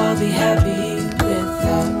hope I'll be happy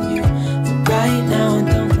without you, but right now I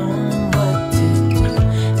don't know what to do.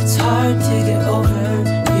 It's hard to get over,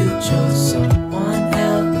 you chose someone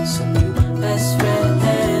else, a new best friend.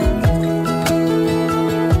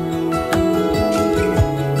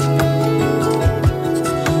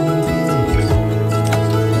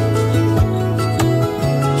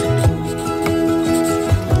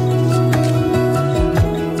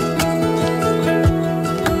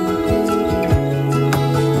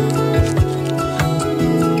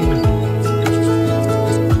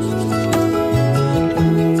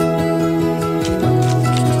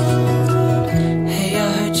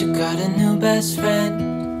 Best friend.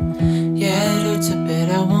 Yeah, it hurts a bit,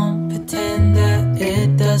 I won't pretend that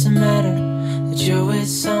it doesn't matter that you're with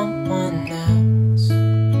someone else.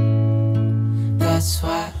 That's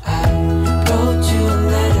why I wrote you a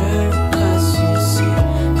letter, 'cause you see,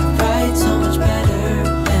 I write so much better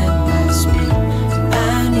than I speak. And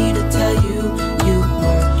I need to tell you, you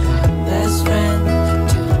were my best friend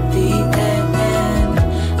till the end.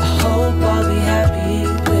 I hope I'll be happy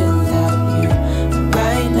without you, but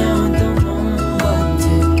right now I don't know.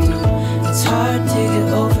 It's hard to get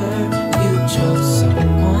over, you chose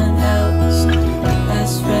someone else, my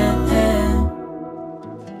best friend.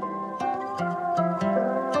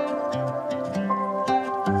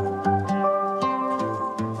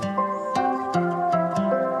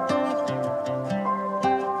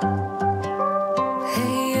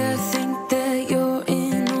 Hey, I think that you're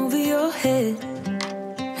in over your head.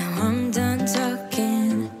 Now I'm done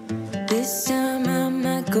talking. This time I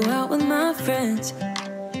might go out with my friends.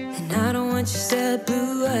 I don't want your sad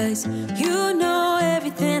blue eyes. You know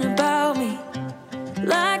everything about me,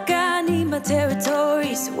 like I need my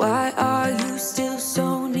territory. So why are you still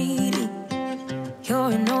so needy?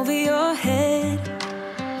 You're in over your head.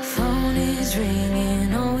 Phone is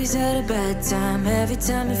ringing, always at a bad time. Every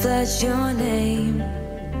time you flash your name,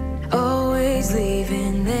 always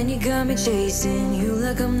leaving, then you got me chasing you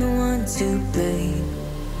like I'm the one to blame.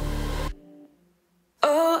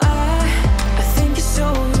 Oh, I think you're so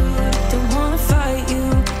rude. Don't wanna fight you,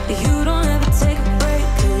 but you don't ever take a break.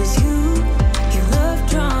 'Cause you love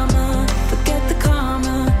drama, forget the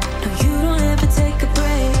karma. No, you don't ever take a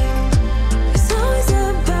break. It's always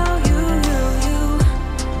about you,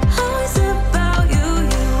 always about you.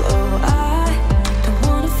 Oh, I don't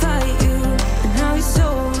wanna fight you, but now you're so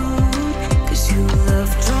rude. 'Cause you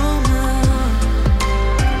love drama.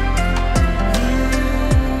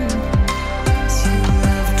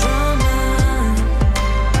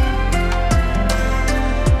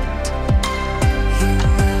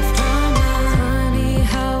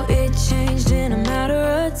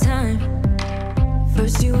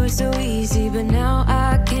 So easy, but now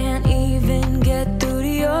I can't even get through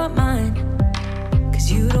to your mind.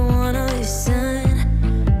 'Cause you don't wanna listen.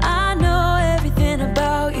 I know everything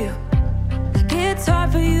about you, like it's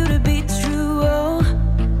hard for you to be true. Oh,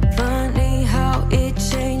 funny how it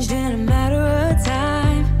changed in a matter of time.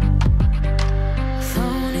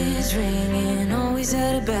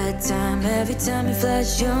 time it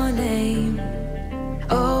flashed your name.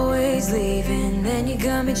 Always leaving, then you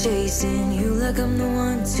got me chasing you like I'm the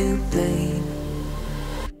one to blame.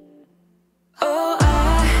 Oh,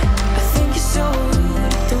 I think you're so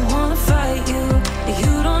rude. Don't wanna fight you.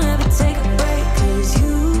 You don't ever take a break, 'cause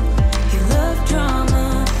you love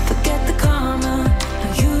drama. Forget the karma. No,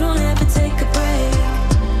 you don't ever take a break.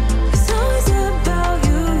 It's always about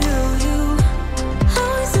you, you.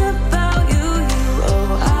 Always about you, you.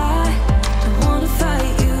 Oh, I don't wanna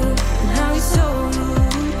fight you. And how you're so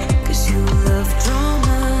rude, 'cause you love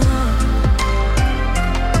drama.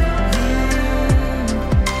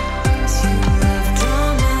 'Cause you love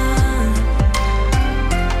drama.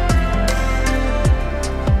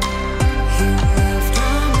 You love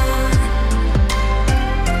drama.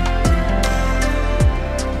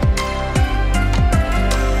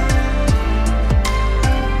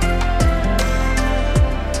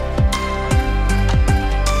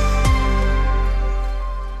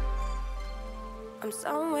 I'm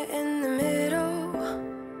somewhere in the middle,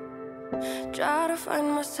 try to find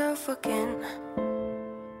myself again.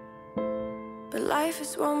 But life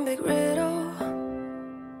is one big riddle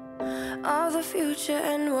of the future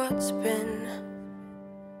and what's been.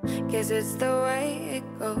 Guess it's the way it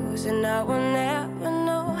goes, and I will never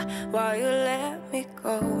know why you let me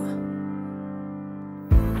go.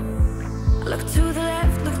 Look to the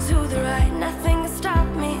left, look to the right, nothing can stop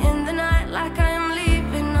me in the night, like I am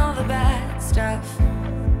leaving all the bad stuff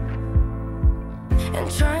and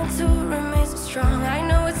trying to remain so strong. I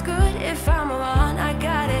know it's good if I'm alone. I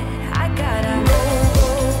got it, I gotta go,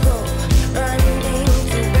 running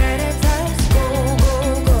to better times. Go,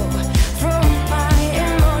 from my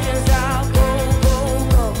emotions I'll go,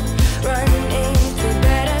 running to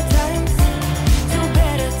better times, to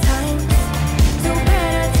better times, to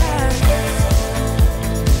better times,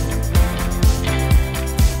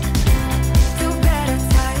 to better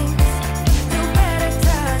times, to better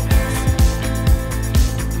times.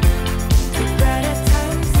 To better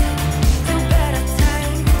times, to better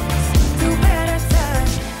times, to better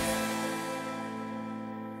times.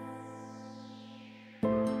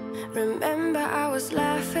 Remember I was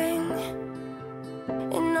laughing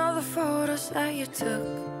in all the photos that you took,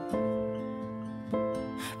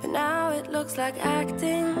 but now it looks like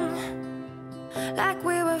acting, like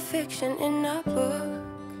we were fiction in a book.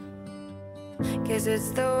 Guess it's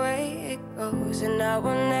the way it goes, and I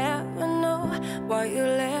will never know why you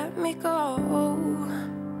let me go.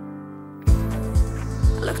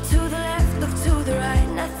 Look to the left, look to the right,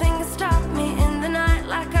 nothing can stop me in the night,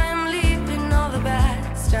 like I'm leaving all the bad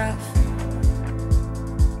stuff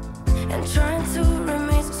and trying to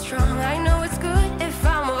remain so strong. I know it's good if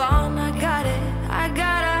I'm alone. I got it, I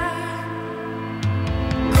gotta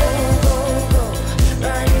go,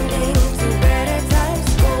 running to better times.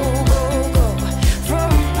 Go,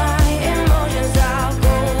 from my emotions I'll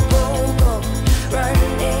go,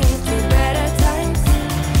 running to better times,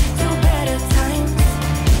 to better times,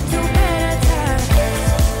 to better times,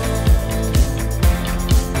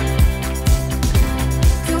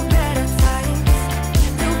 to better times,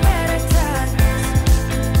 to better times,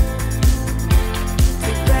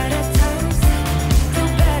 to better times, to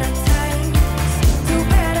better times, to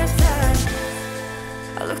better times.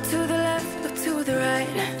 I look to the left, look to the right,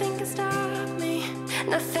 nothing can stop me,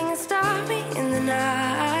 nothing can stop me in the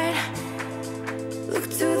night. Look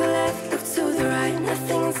to the left, look to the right,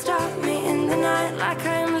 nothing can stop me in the night, like I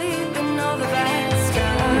am leaving all the bad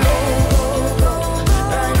stuff. Go,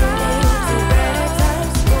 running to better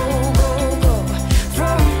times. Go,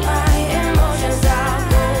 from my emotions I'll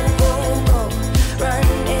go,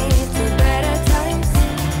 running to better times,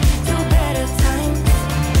 to better times,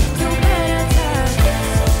 to better times,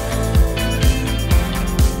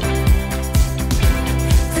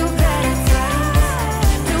 to better times,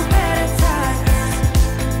 to better times,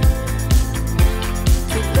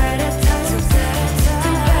 to better times,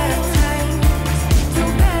 to better times, to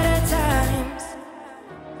better times.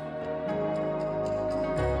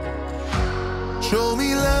 Show me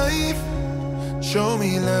life, show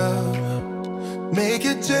me love, make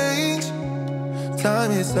a change,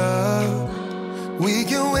 time is up. We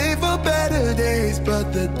can wait for better days,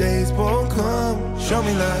 but the days won't come. Show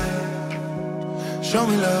me life, show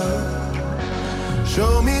me love,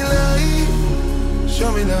 show me life,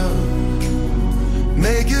 show me love,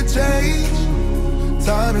 make a change,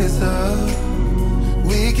 time is up.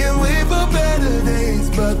 We can wait for better days,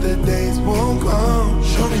 but the days won't come.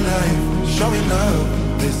 Show me life, show me love,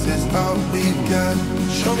 this is all we got.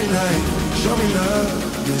 Show me life, show me love,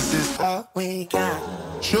 this is all we got.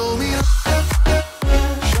 Show me love,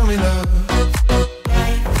 show me love,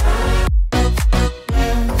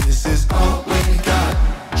 this is all we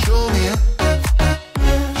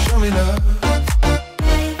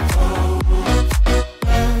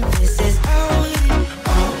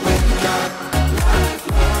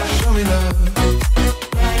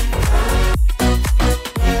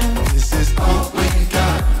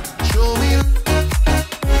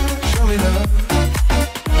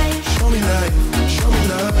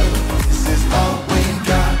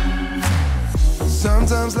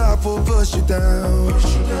life will push you down,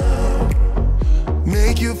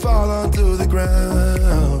 make you fall onto the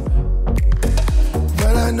ground.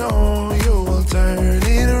 But I know you will turn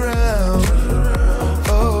it around.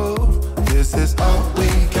 Oh, this is all we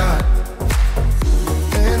got,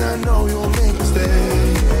 and I know you'll make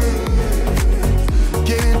mistakes,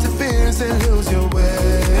 get interference and lose your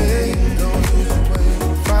way.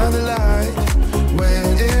 Find the light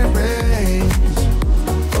when it rains.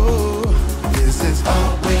 Oh, this is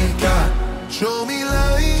all we got. Show me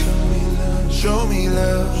light, show me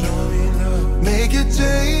love, make a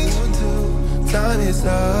change, time is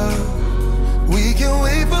up. We can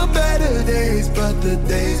wait for better days, but the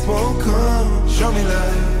days won't come. Show me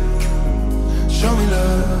light, show me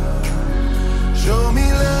love, show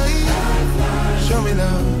me light, show me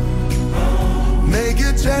love, make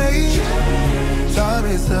a change, time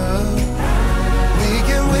is up. We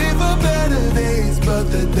can wait for better days, but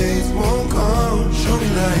the days won't come. Show me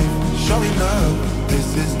light, show me love,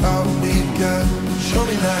 this is all we got. Show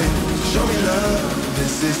me light, show me love,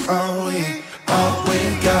 this is all we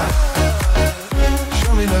got.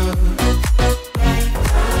 Show me love,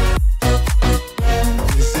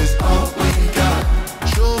 this is all we got.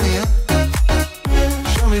 Show me love,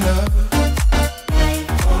 show me love.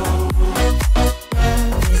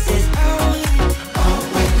 This is all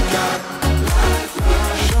we got.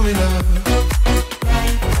 Show me love,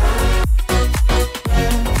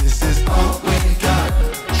 this is all we got.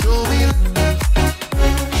 Show me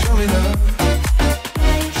love,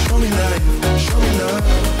 show me light, show me love,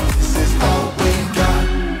 this is all we got.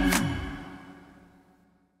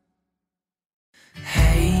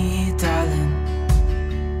 Hey darling,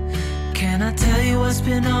 can I tell you what's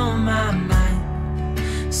been on my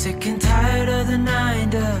mind? Sick and tired of the 9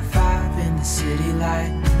 to 5 in the city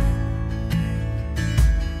light.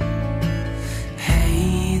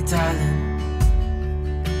 Hey darling,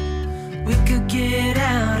 we could get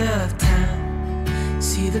out of town,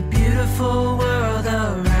 see the beautiful world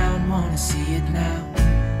around, wanna see it now.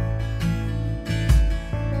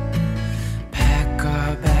 Pack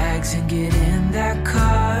our bags and get in that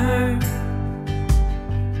car,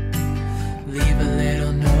 leave a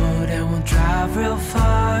little note and we'll drive real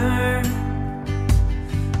far.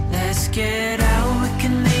 Let's get out, we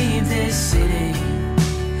can leave this city,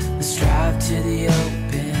 let's drive to the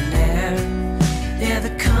open air. Yeah,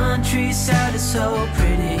 the countryside is so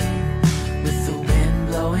pretty, with the wind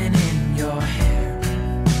blowing in your hair.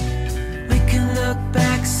 We can look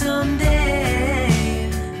back someday,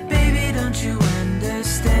 baby, don't you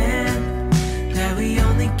understand that we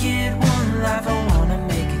only get one life? I wanna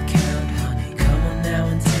make it count, honey, come on now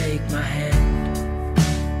and take my hand.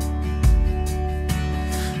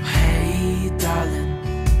 Hey darling,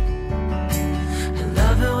 I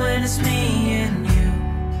love it when it's me and you,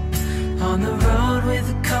 on the road with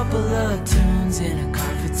a couple of tunes in a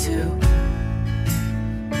car for two.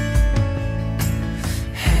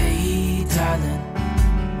 Hey darling,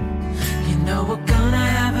 you know we're gonna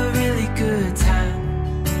have a really good time,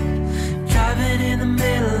 driving in the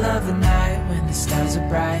middle of the night when the stars are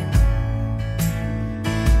bright.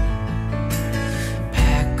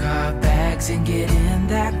 Pack our bags and get in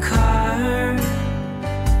that car,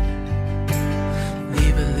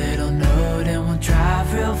 leave a little note and we'll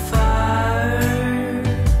drive real far.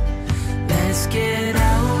 Let's get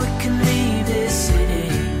out, we can leave this city,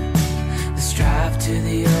 let's drive to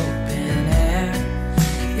the open air.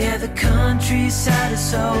 Yeah, the countryside is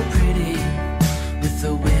so pretty, with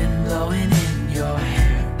the wind blowing in your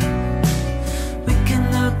hair. We can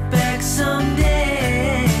look back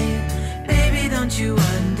someday, baby, don't you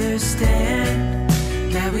understand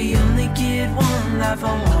that we only get one life?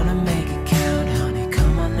 I wanna make it count, honey,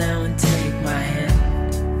 come on now and take my hand.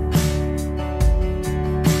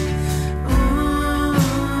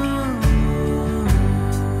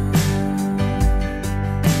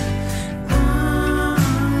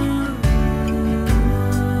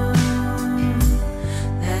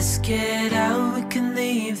 Get out, we can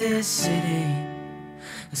leave this city,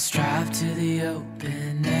 let's drive to the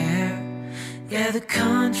open air. Yeah, the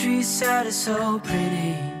countryside is so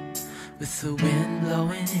pretty, with the wind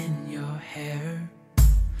blowing in your hair.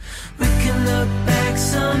 We can look back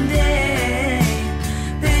someday,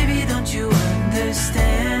 baby, don't you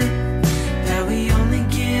understand that we only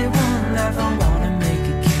get one life? I wanna make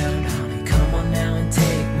it count, honey, come on now and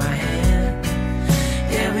take my hand.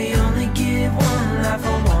 Yeah, we only get one life, I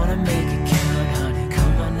wanna make it count, honey,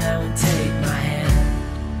 come on now and take my hand.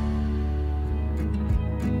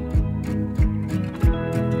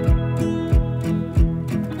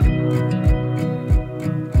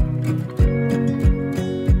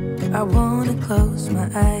 I wanna close my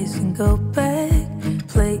eyes and go back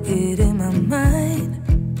play it in my mind.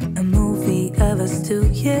 A movie of us two,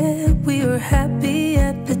 yeah, we were happy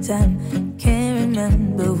at the time. Can't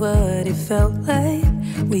remember what it felt like.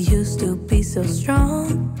 We used to be so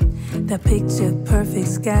strong. That picture perfect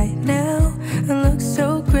sky now looks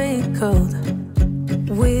so gray and cold.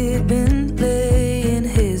 We've been laying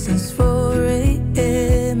here since 4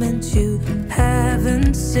 a.m. and you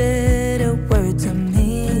haven't said a word to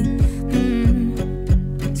me.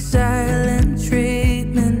 Silent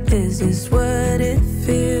treatment, is this what it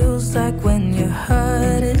feels like when your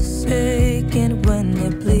heart is aching, when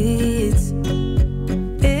it bleeds?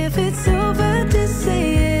 If it's over, just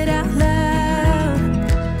say it out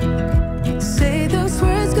loud. Say those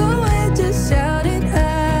words, go ahead, just shout it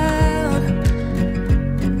out.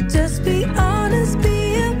 Just be honest,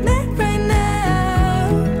 be a man right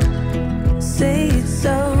now. Say it's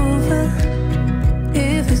over,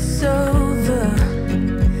 if it's over.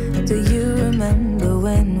 Do you remember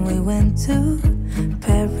when we went to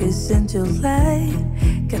Paris in July?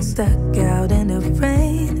 Got stuck out in the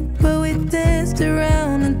rain, but we danced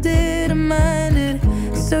around and didn't mind it.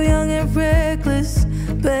 So young and reckless,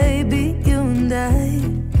 baby, you and I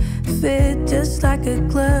fit just like a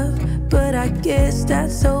glove, but I guess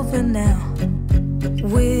that's over now.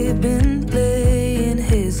 We've been laying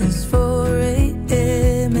here since 4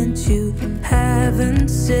 a.m. and you haven't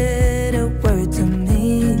said a word to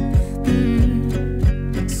me.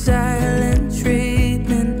 Silent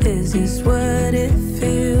treatment, is this what it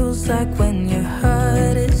feels like when your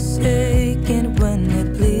heart is aching, when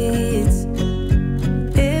it bleeds?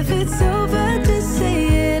 If it's over, just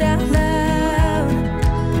say it out loud.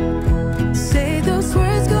 Say those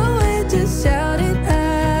words, go ahead, just shout it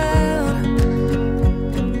out.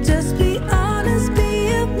 Just be honest, be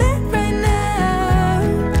a man right now.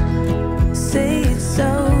 Say it's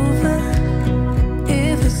over,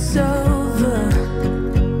 if it's over.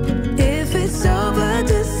 If it's over,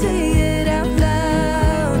 just say it out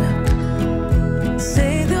loud.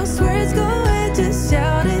 Say those words, go ahead, just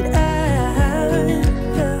shout it out.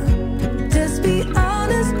 Just be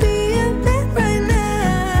honest, be a man right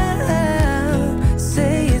now.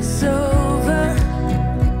 Say it's over,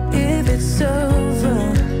 if it's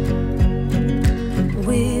over.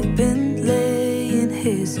 We've been laying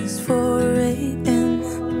here since 4 a.m.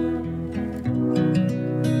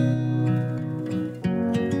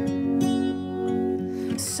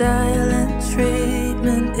 Silent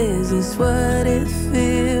treatment, is this what it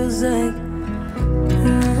feels like?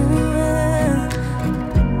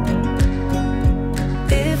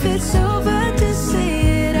 If it's over, just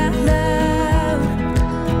say it out loud.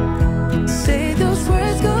 Say those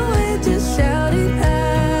words, go ahead, just shout it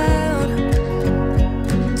out.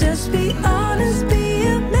 Just be honest, be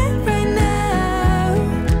a man right now.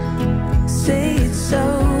 Say it's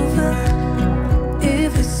over,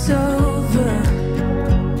 if it's over.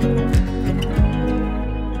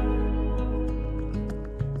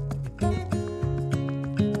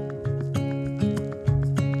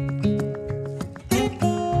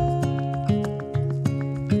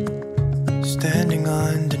 Standing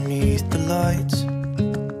underneath the lights,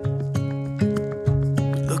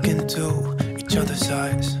 look into each other's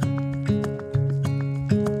eyes.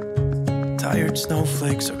 Tired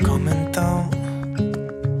snowflakes are coming down,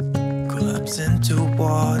 collapse into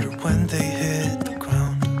water when they hit the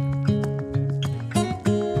ground.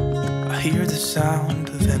 I hear the sound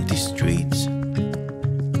of empty streets.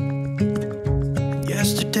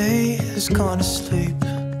 Yesterday has gone to sleep,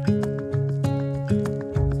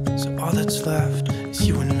 so all that's left is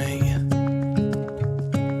you and me.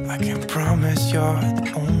 I can promise you're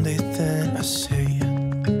the only thing I see.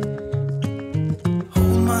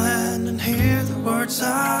 Hold my hand and hear the words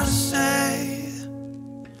I say.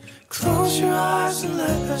 Close your eyes and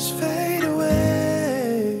let us fade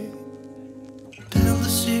away. Build a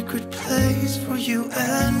secret place for you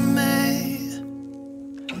and me,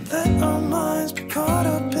 and let our minds be caught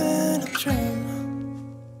up in a dream.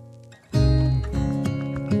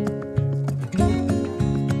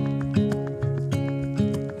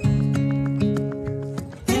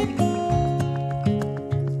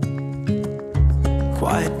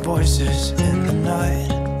 Quiet voices in the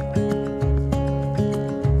night,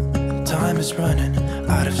 and time is running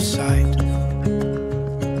out of sight.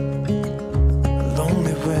 A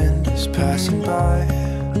lonely wind is passing by,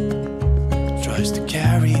 tries to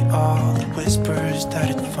carry all the whispers that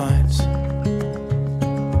it finds.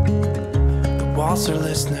 The walls are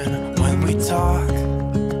listening when we talk,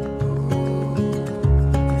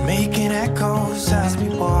 making echoes as we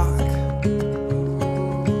walk.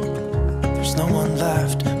 There's no one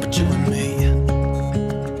left but you and me.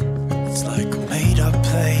 It's like a made-up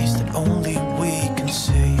place that only we can see.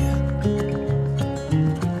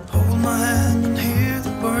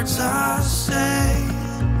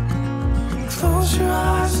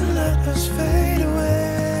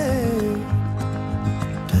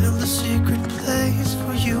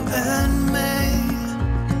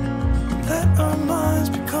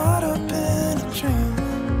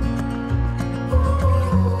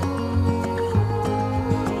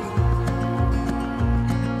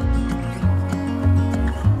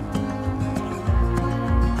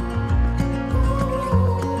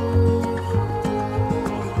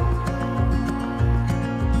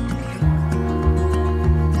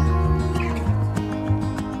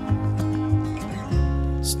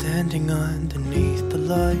 standing underneath the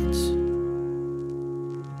lights,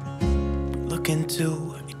 look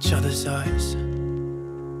into each other's eyes.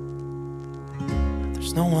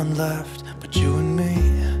 There's no one left but you and me.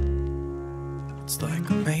 It's like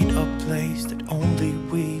a made-up place that only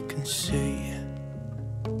we can see.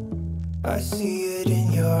 I see it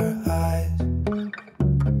in your eyes.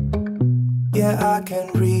 Yeah, I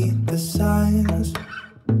can read the signs.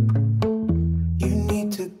 You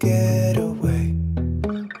need to get away.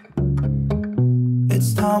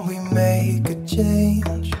 It's time we make a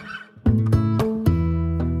change.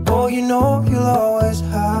 Oh, you know you'll always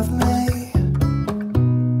have me.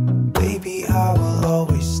 Baby, I will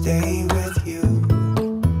always stay with you.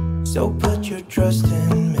 So put your trust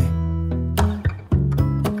in me.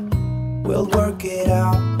 We'll work it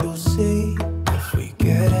out, you'll see. If we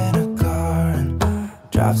get in a car and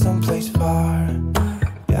drive someplace far,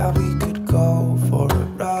 yeah, we could go for a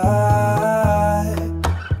ride.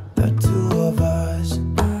 The two of us,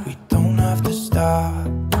 we don't have to stop.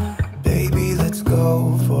 Baby, let's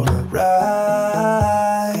go for a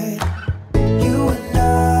ride. You and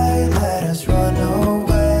I, let us run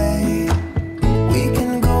away. We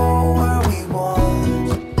can go where we want.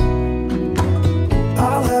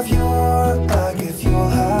 I'll have your back if you'll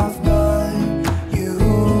have mine. You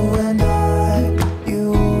and I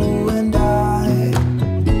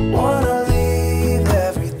wanna leave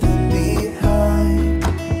everything behind.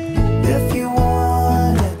 If you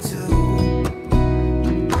wanted to,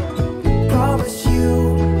 promise you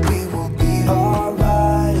we will be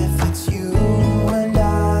alright. If it's you and I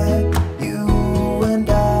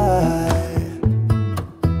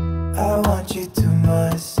want you to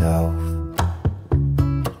myself.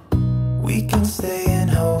 We can stay in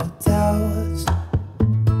hotels,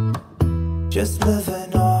 just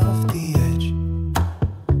living off the edge.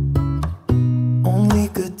 Only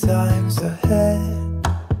good times ahead.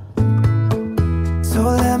 So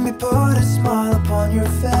let me put a smile upon your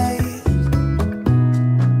face.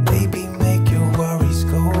 Maybe make your worries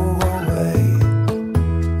go away.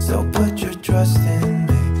 So put your trust in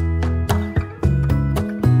me.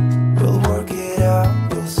 We'll work it out,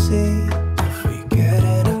 you'll see. If we get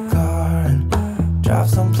in a car and drive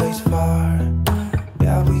someplace far,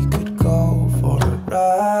 yeah, we could go for a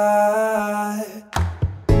ride.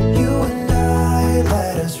 You and I,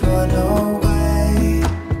 let us run away.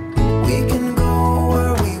 We can go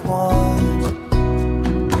where we want.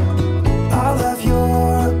 I'll have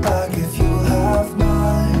your back if you'll have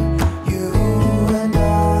mine. You and I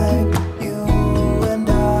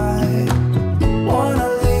wanna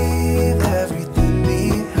leave everything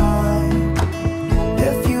behind.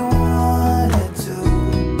 If you wanted to,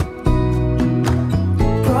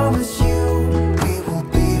 promise you we will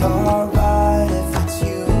be alright. If it's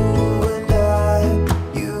you and I You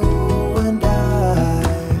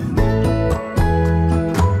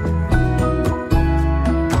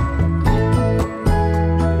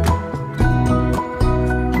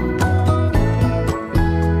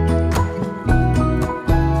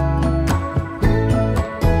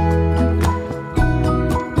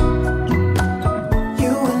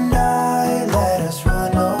and I, let us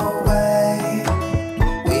run away.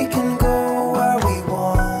 We can go where we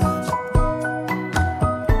want.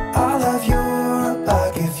 I'll have your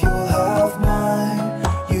back if you'll have mine.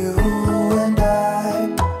 You and I.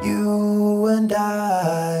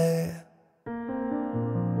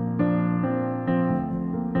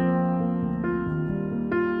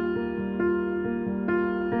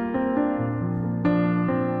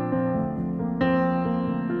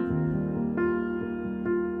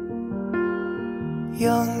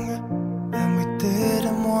 Young, and we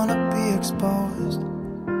didn't wanna be exposed.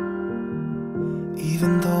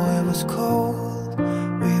 Even though it was cold,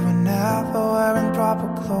 we were never wearing proper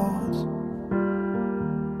clothes.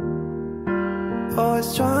 Always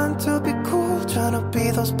trying to be cool, trying to be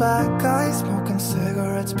those bad guys, smoking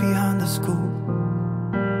cigarettes behind the school.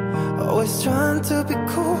 Always trying to be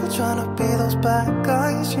cool, trying to be those bad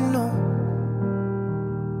guys, you know.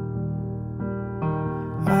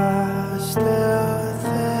 I still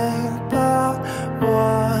think about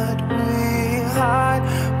what we hide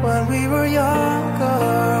when we were younger.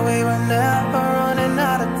 We were never running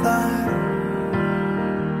out of time.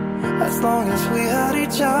 As long as we had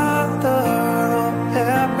each other, oh,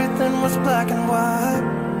 everything was black and white.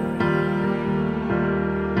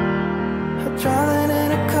 Driving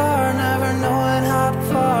in a car, never knowing how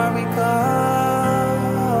far we go.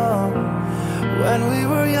 When we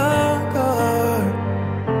were younger,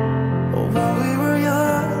 oh, when we were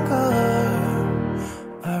younger,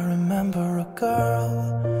 I remember a girl.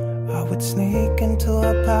 I would sneak into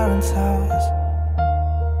her parents' house.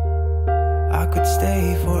 I could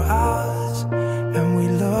stay for hours, and we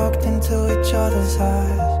looked into each other's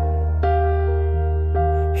eyes.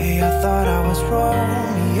 Hey, I thought I was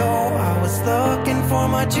Romeo, I was looking for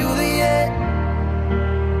my Juliet.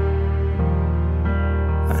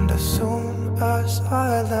 And as soon as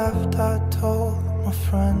I left, I told my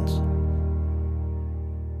friends.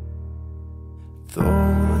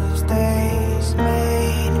 Those days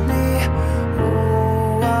made me who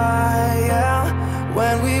I am.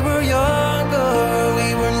 When we were younger,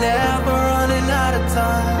 we were never running out of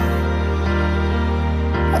time.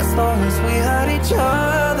 As long as we had each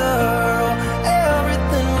other,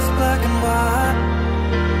 everything was black and white.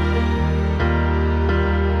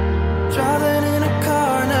 Driving in a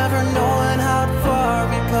car, never knowing how far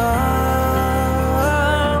we'd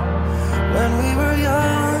come. When we were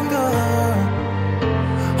younger,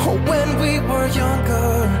 oh, when we were younger.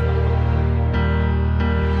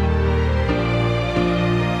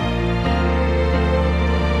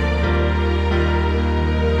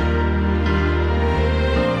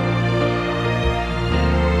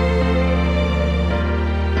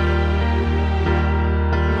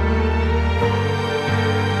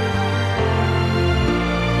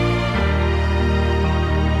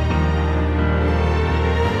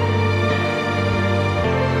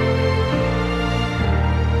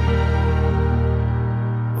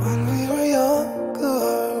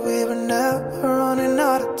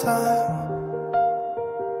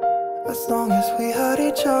 As long as we had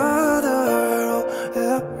each other, oh,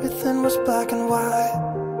 everything was black and white.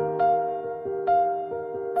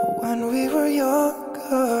 When we were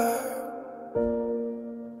younger.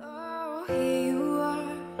 Oh, here you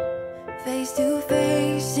are, face to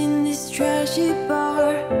face in this trashy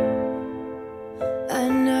bar.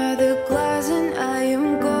 Another glass and I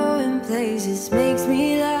am going places. Makes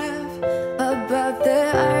me laugh about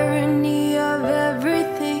the irony of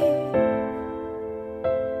everything.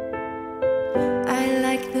 I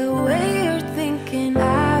like the way you're thinking.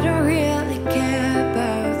 I don't really care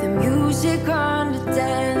about the music on the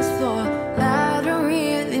dance floor. I don't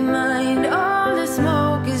really mind. All the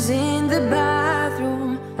smoke is in the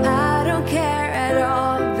bathroom. I don't care at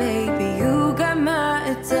all, baby. You got my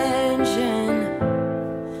attention.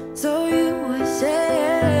 So you were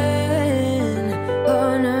saying,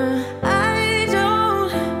 oh no, I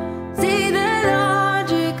don't see the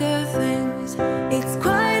logic of things. It's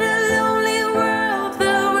quite a lonely world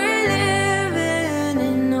that we're living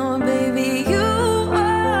in. Oh baby, you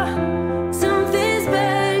are something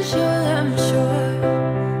special, I'm sure.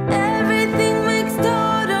 Everything makes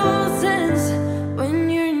total sense when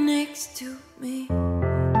you're next to me.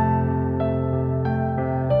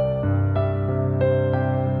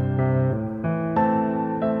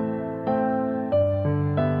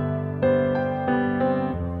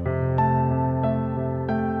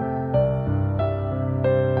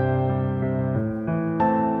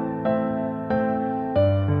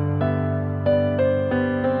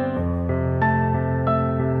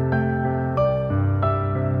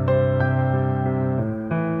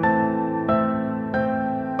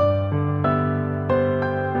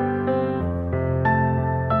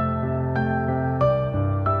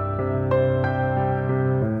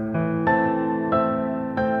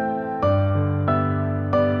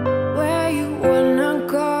 Where you wanna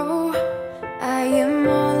go? I am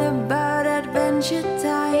all about adventure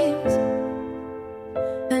times.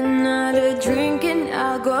 Another drink and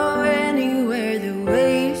I'll go anywhere. The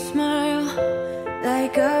way you smile,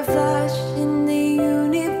 like a flash in the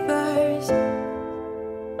universe.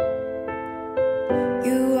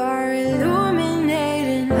 You are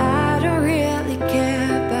illuminating. I don't really care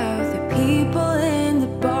about the people in the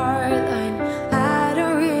bar line. I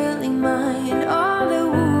don't really mind all the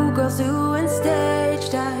woo girls doing stage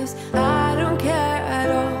dives. I don't care at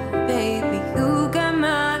all, baby. You got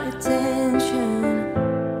my attention.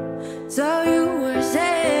 So you were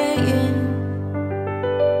saying,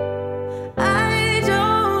 I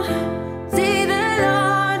don't see the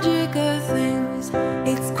logic of things.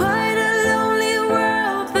 It's quite a lonely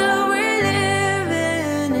world that we're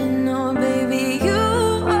living in. Oh baby, you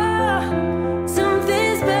are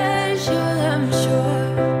something special, I'm sure.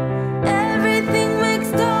 Everything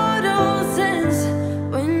makes total sense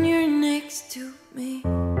when you're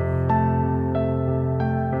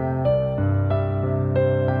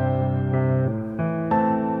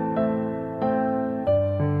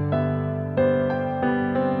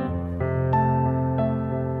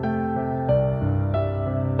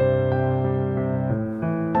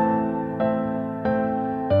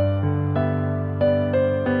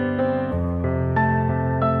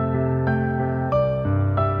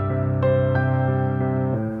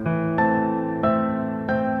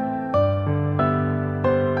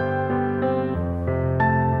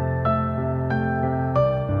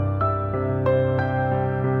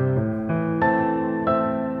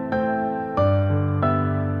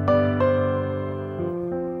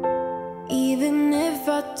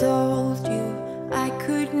told you I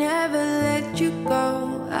could never let you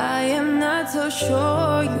go. I am not so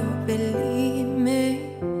sure you believe me,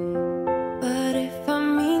 but if I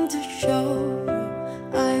mean to show you,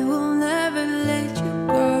 I will never let you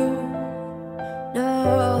go. No,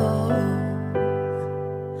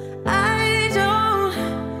 I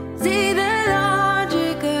don't see the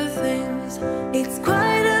logic of things. It's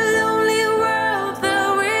quite a lonely world that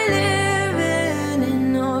we're living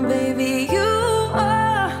in. Oh baby, you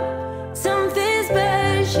are something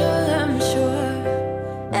special, I'm sure.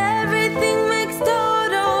 Everything makes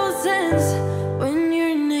total sense when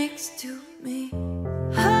you're next to me.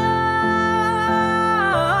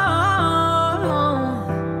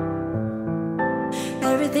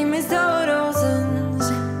 Everything makes total sense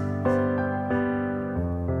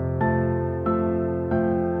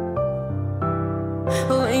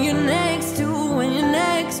when you're next to, when you're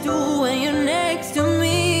next to, when you're next to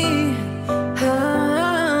me.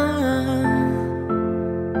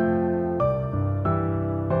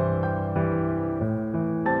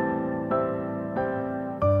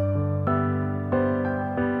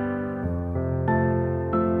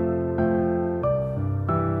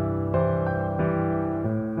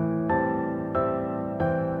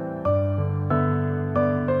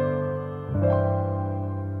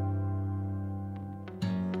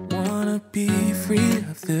 Wanna be free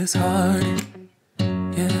of this heart,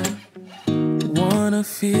 yeah. Wanna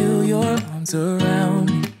feel your arms around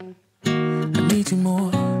me. I need you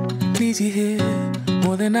more, need you here,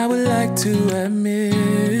 more than I would like to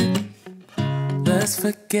admit. Let's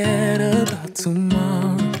forget about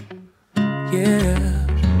tomorrow, yeah.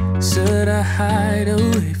 Should I hide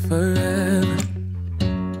away forever?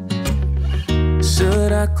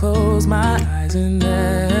 Should I close my eyes and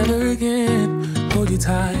never again hold you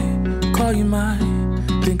tight, call you mine,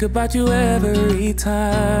 think about you every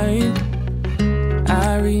time?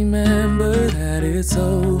 I remember that it's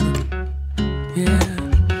over, yeah.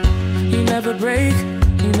 You never break,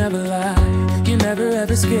 you never lie, you never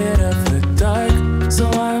ever scared of the dark. So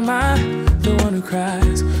why am I the one who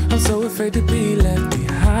cries? I'm so afraid to be left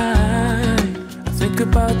behind. I think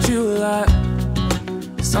about you a lot,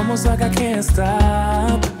 it's almost like I can't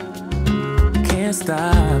stop, can't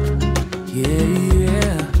stop. Yeah,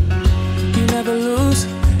 yeah. You never lose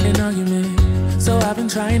an argument, so I've been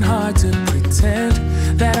trying hard to pretend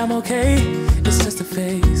that I'm okay. It's just a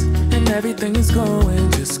phase, and everything is going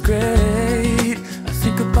just great. I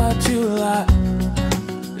think about you a lot,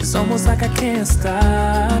 it's almost like I can't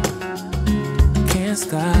stop, can't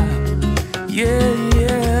stop. Yeah,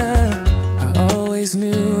 yeah. I always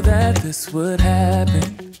knew that this would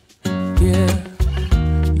happen, yeah.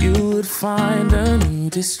 You would find a new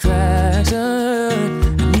distraction.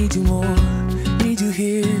 I need you more, need you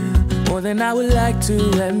here, more than I would like to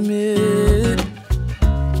admit.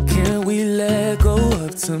 Can we let go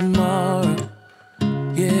of tomorrow?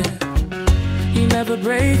 Yeah. You never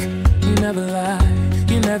break, you never lie,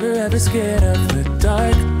 you never ever scared of the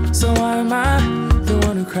dark. So why am I the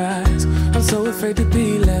one who cries? I'm so afraid to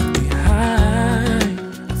be left behind.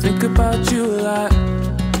 I think about you a lot,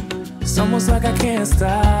 it's almost like I can't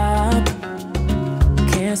stop,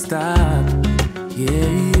 can't stop. Yeah,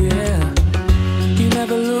 yeah. You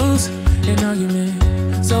never lose an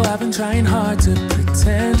argument, so I've been trying hard to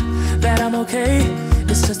pretend that I'm okay.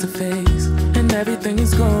 It's just a phase, and everything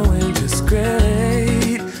is going just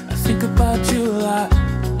great. I think about you a lot,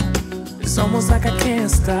 it's almost like I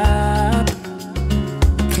can't stop,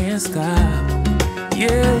 can't stop.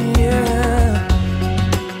 Yeah, yeah.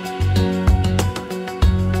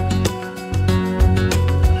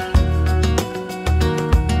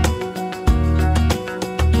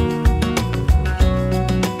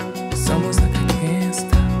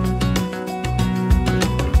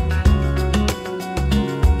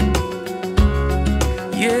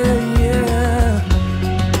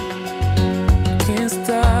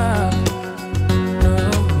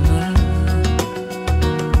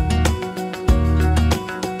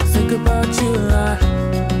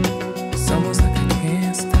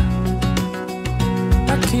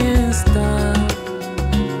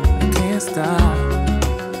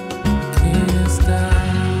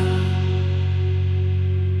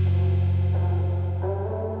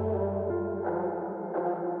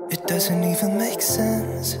 It doesn't even make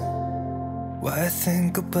sense why I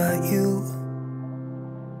think about you.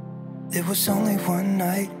 It was only one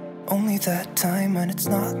night, only that time, and it's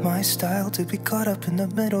not my style to be caught up in the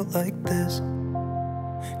middle like this.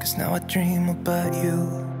 'Cause now I dream about you.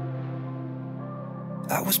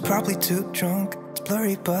 I was probably too drunk, it's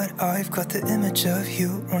blurry, but I've got the image of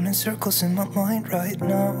you running circles in my mind right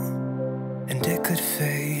now, and it could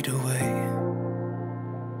fade away.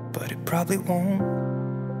 probably won't,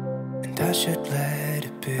 and I should let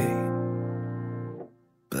it be.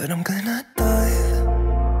 But I'm gonna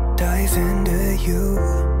dive into you,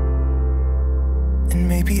 and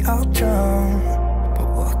maybe I'll drown, but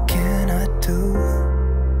what can I do?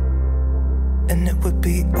 And it would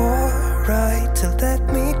be alright to let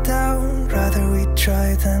me down. Rather we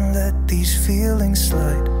try than let these feelings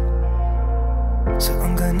slide. So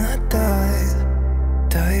I'm gonna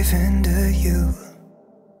dive into you.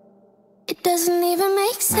 It doesn't even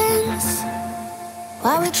make sense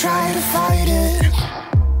why we try to fight it.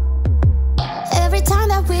 Every time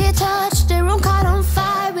that we touch, the room caught on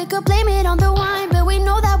fire. We could blame it on the wine, but we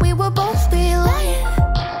know that we will both be lying.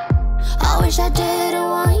 I wish I didn't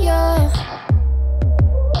want you.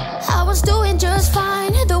 I was doing just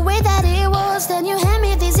fine, the way that it was. Then you hand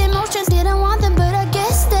me these emotions, didn't want them, but I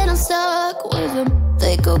guess that I'm stuck with them.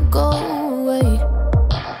 They could go away,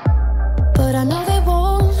 but I know they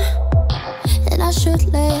won't, and I should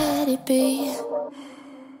let it be.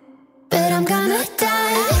 But I'm gonna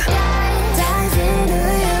dive into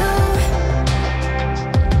you,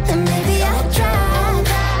 and maybe I'll drown,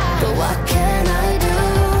 but what can I do?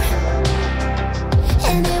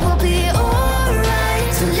 And it will be alright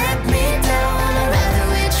to let me down. I'd rather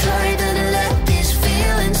we try than let these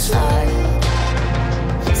feelings slide.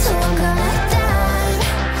 So I'm gonna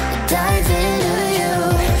dive into you,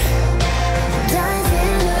 dive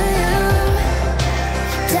into you,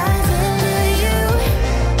 dive into you,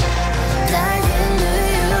 dive into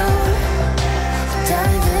you,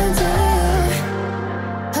 dive into you.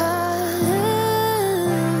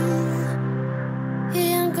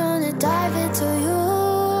 Yeah, I'm gonna dive into you.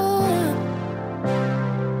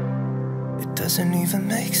 It doesn't even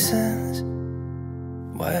make sense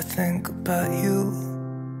why I think about you.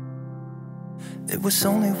 It was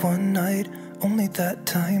only one night, only that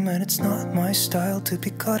time, and it's not my style to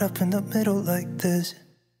be caught up in the middle like this.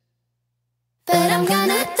 But I'm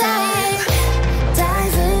gonna dive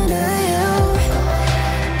into you,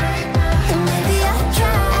 and maybe I'll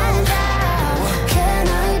drown. What can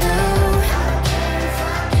I do?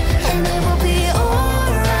 And it will be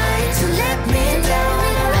alright to let me down.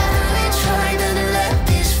 I'd rather we try than let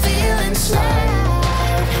these feelings slide.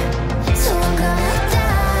 So I'm gonna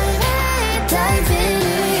dive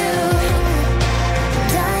into you,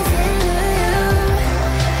 dive into you,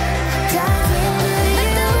 dive into you, dive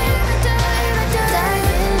into you, dive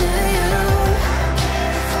into you.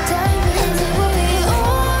 And it will be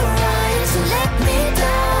alright to let me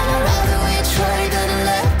down. I'd rather we try than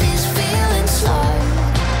let these feelings slide.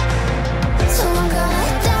 So I'm gonna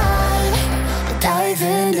dive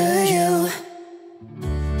into you.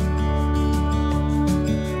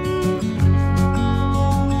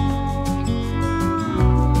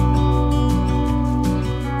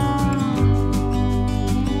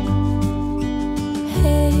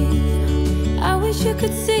 Hey, I wish you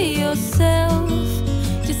could see yourself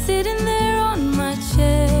just sitting there on my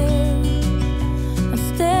chair. I'm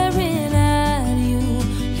staring at you,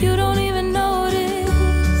 you don't even notice.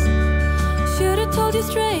 Should've told you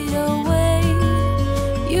straight away,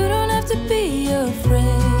 you don't have to be afraid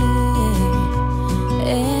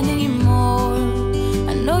anymore.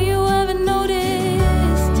 I know you haven't noticed.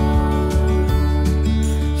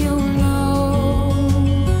 You know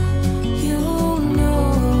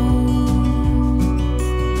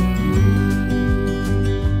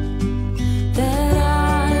that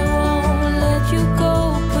I won't let you go.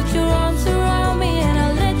 Put your arms around me and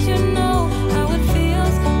I'll let you know how it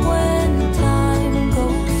feels when time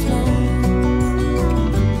goes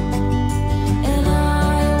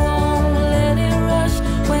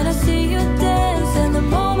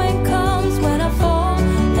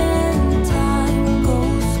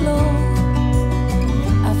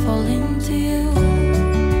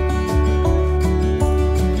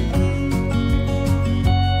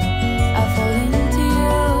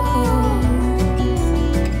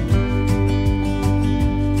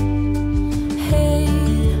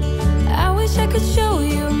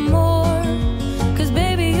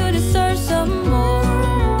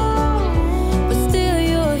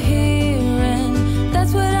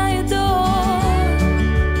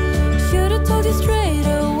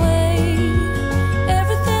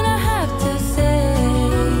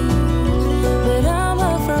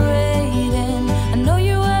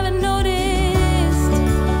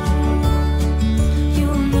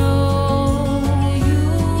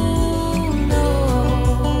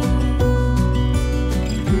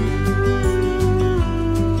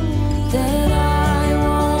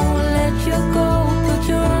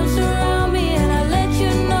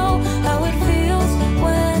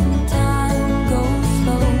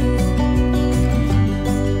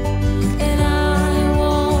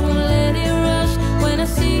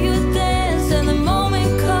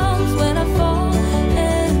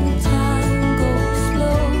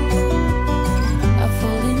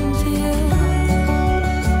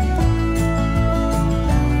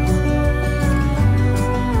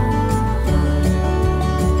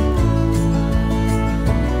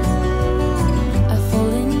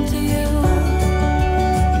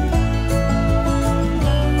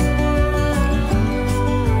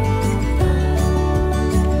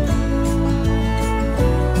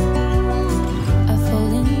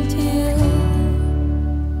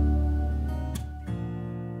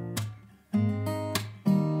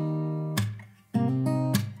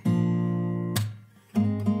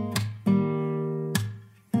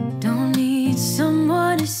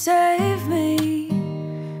someone to save me.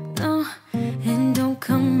 No, and don't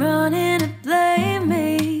come running and blame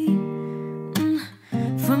me.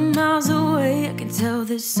 From miles away I can tell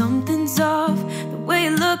that something's off. The way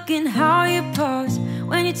you look and how you pause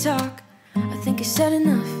when you talk, I think you said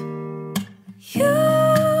enough. You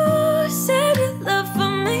said your love for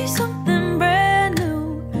me something brand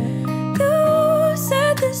new. You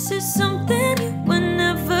said this is something you would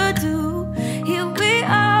never do. Here we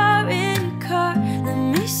are in your car, let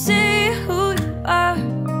me see who you are,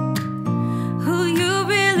 who you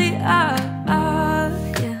really are.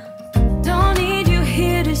 Yeah. Don't need you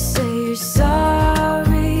here to say you're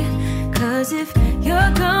sorry, 'cause if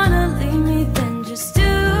you're gonna leave me, then just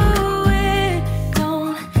do it.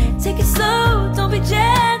 Don't take it slow, don't be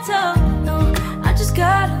gentle. No, I just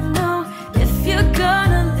gotta know, if you're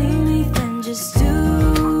gonna leave me, then just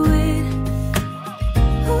do it.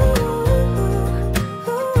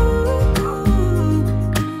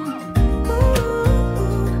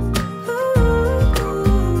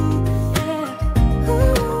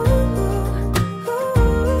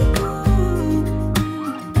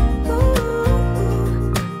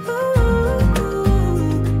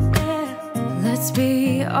 Let's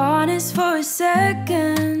be honest for a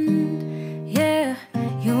second. Yeah,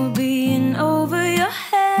 you're being over your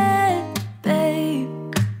head, babe.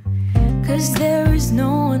 'Cause there is no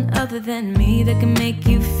one other than me that can make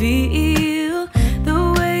you feel the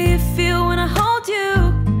way you feel when I hold you.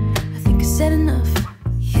 I think I said enough.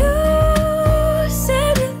 You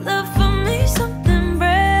said your love for me something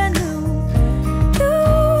brand new. You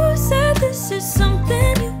said this is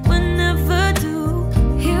something you would never do.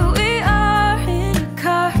 Here we are in your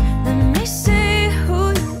car, let me see who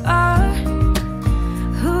you are,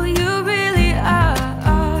 who you really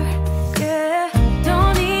are. Yeah,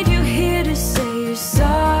 don't need you here to say you're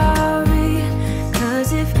sorry, 'cause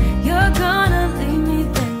if you're gonna leave me,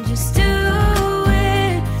 then just do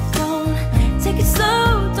it. Don't take it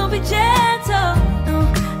slow, don't be gentle. No,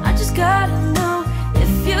 I just gotta know,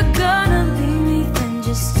 if you're gonna leave me, then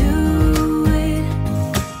just do it.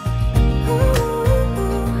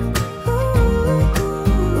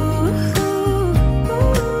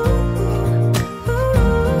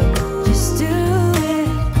 Just do it.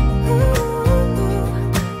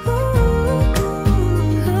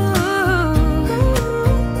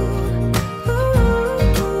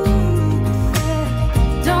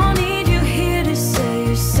 Don't need you here to say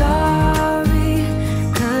you're sorry,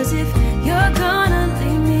 'cause if you're gonna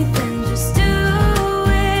leave me, then just do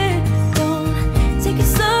it. Don't take it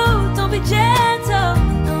slow, don't be gentle.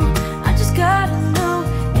 No, I just gotta know,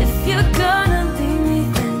 if you're gonna leave me,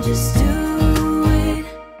 then just do it.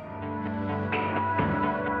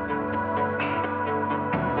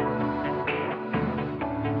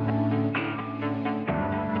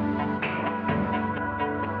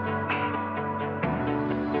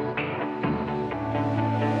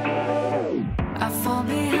 I fall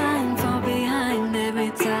behind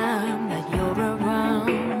every time that you're around.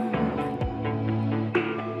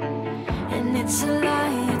 And it's a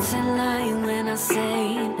lie when I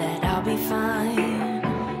say that I'll be fine,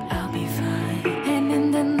 I'll be fine. And in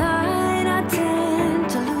the night I tend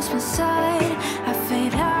to lose my sight, I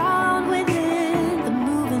fade out within the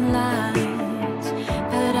moving lights.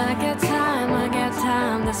 But I got time,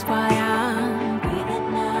 that's why I'm breathing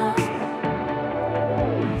now.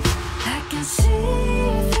 I can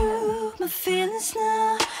see through my feelings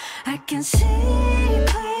now, I can see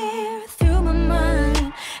clear through my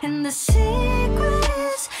mind. And the secret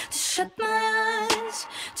is to shut my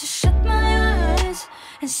eyes,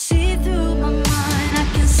 and see through my mind. I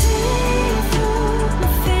can see through my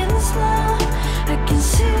feelings now, I can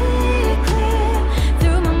see clear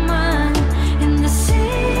through my mind. And the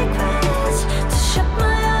secret is to shut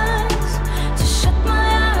my eyes,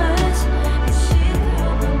 and see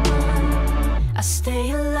through my mind. I stay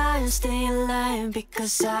alive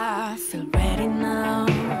because I feel ready now.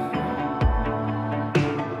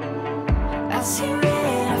 I see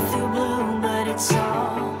red, I feel blue, but it's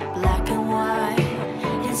all black and white.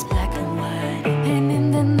 It's black and white. And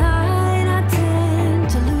in the night I tend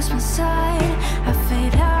to lose my sight, I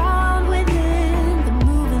fade out within the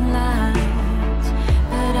moving lights.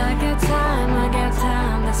 But I got time,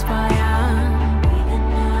 that's why I'm breathing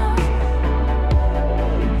now.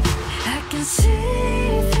 I can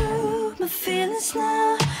see through my feelings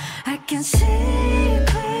now, I can see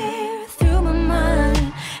clear through my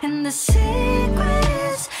mind. And the secret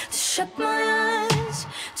is to shut my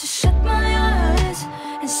eyes,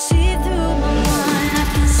 and see through my mind. I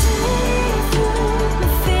can see through my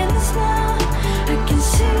feelings now, I can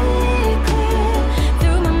see clear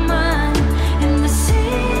through my mind. And the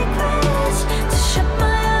secret is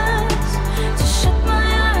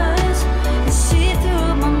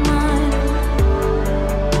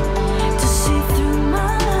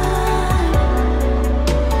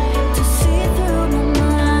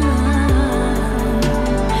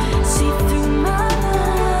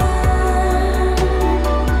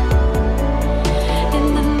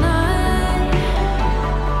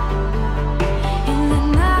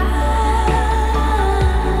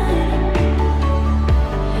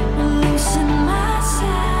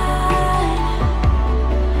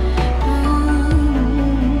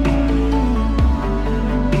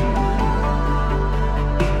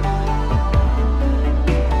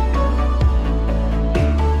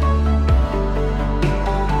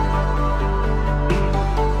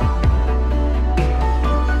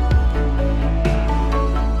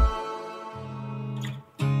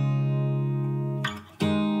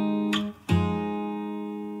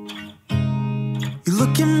You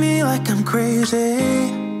look at me like I'm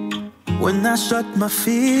crazy when I shut my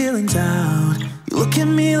feelings out. You look at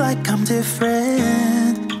me like I'm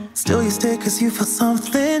different, still you stay cause you feel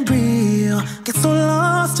something real. Get so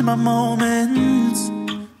lost in my moments,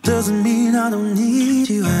 doesn't mean I don't need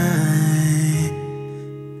you. I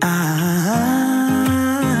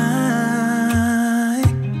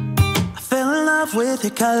fell in love with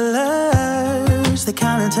your colors, they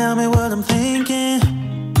kinda tell me what I'm thinking.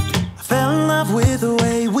 I fell in love with the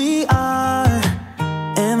way we are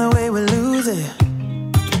and the way we lose it.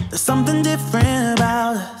 There's something different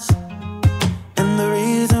about us, and the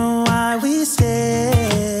reason why we stay.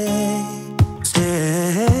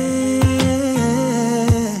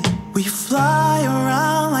 We fly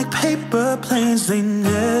around like paper planes, they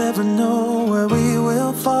never know where we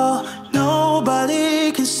will fall.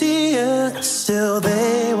 Nobody can see us, still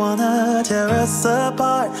they wanna tear us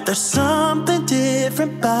apart. There's something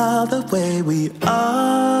different about the way we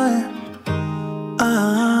are.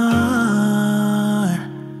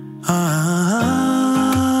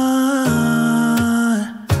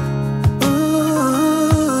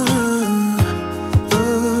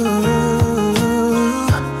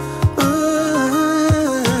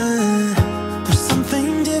 There's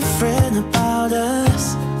something different about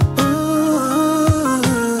us.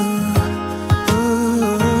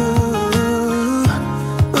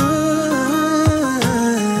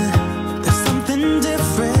 There's something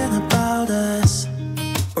different about us.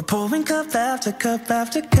 We're pouring cup after cup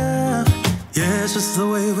after cup. Yeah, it's just the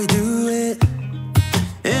way we do it.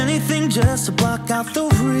 Anything just to block out the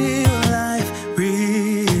real life,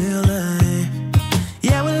 real life.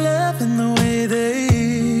 Yeah, we're loving the way they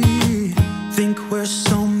think we're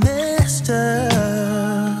so messed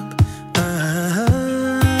up.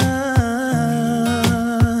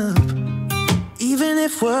 Even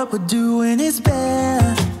if what we're doing is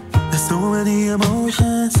bad, there's so many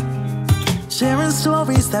emotions, sharing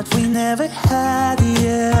stories that we never had.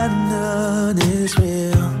 Yeah, none is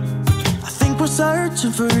real. I think we're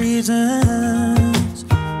searching for reasons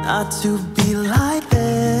not to be like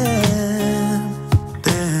them.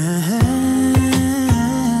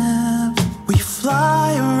 We fly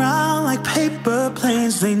around like paper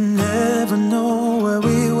planes, they never know where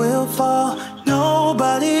we will fall.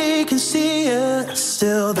 Nobody can see us,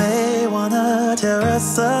 still they wanna tear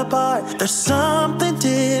us apart. There's something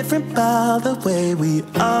different about the way we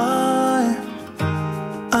are.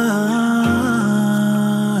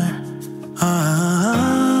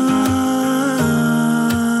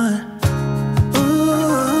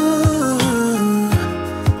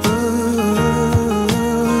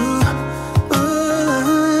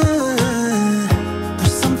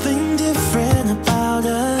 There's something different about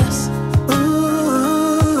us.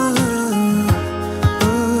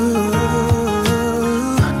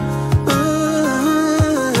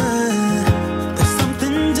 There's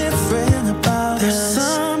something different about us. There's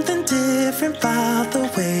something different about the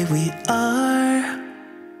way we are.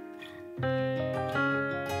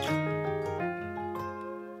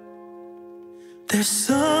 There's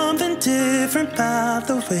something different about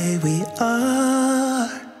the way we are.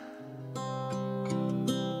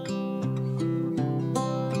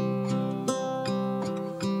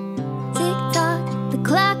 Tick tock, the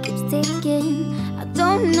clock keeps ticking. I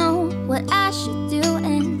don't know what I should do,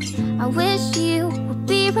 and I wish you would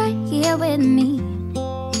be right here with me.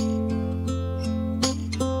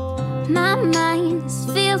 My mind is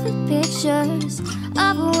filled with pictures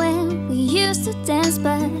of when we used to dance,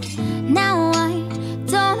 but now I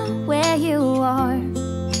don't know where you are.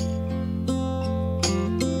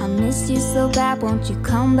 I miss you so bad, won't you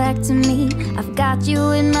come back to me? I've got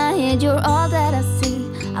you in my head, you're all that I see.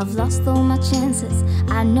 I've lost all my chances,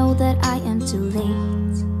 I know that I am too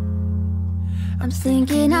late. I'm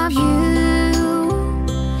thinking of you,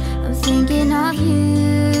 I'm thinking of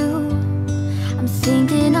you, I'm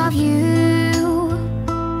thinking of you,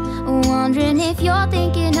 wondering if you're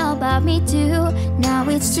thinking about me too. Now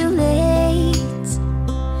it's too late,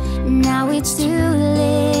 now it's too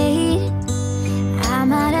late.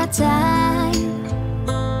 I'm out of time,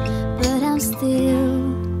 but I'm still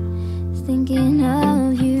thinking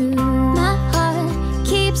of you. My heart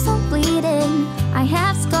keeps on bleeding, I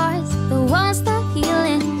have scars that won't stop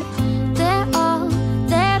healing. They're all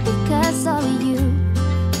there because of you.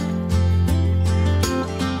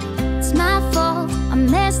 It's my fault, I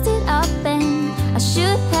messed it up, and I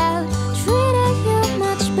should have treated you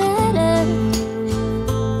much better,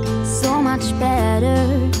 so much better.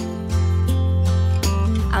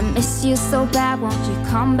 I miss you so bad, won't you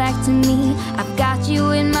come back to me? I've got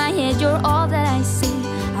you in my head, you're all that I see.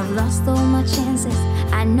 I've lost all my chances,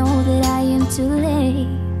 I know that I am too late.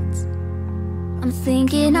 I'm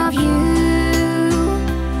thinking of you.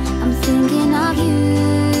 I'm thinking of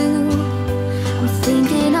you. I'm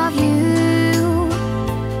thinking of you.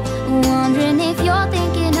 Wondering if you're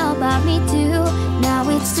thinking about me too. Now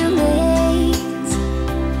it's too late.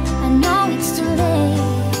 I know it's too late.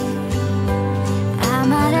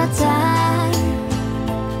 I'm out of time,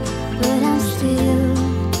 but I'm still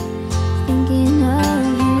thinking of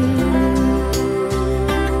you.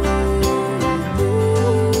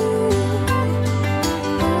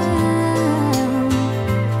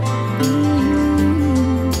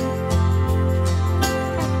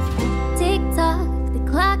 Tick tock, the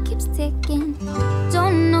clock keeps ticking.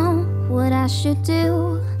 Don't know what I should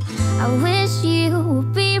do. I wish you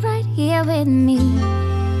would be right here with me.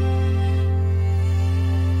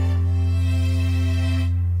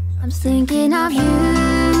 I'm thinking of you,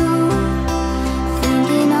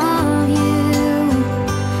 thinking of you.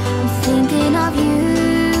 I'm thinking of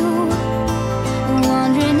you,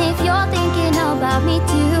 wondering if you're thinking about me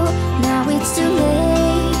too. Now it's too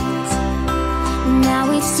late,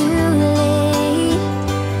 now it's too late.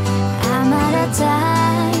 I'm out of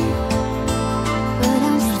time, but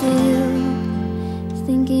I'm still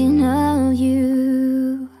thinking of you.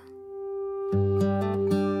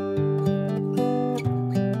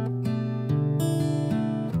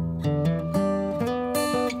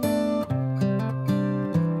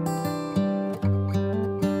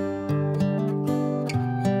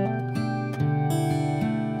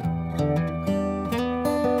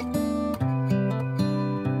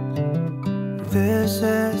 This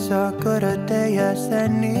is as good a day as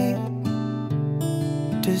any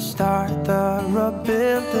to start the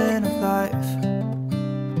rebuilding of life.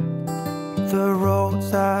 The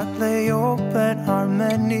roads that lay open are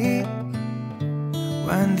many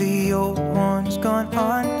when the old one's gone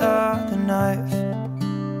under the knife.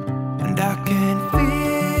 And I can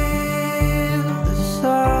feel the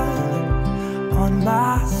sun on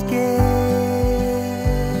my skin,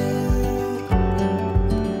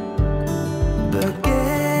 beginning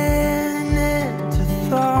to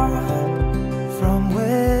thaw from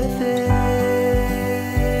within.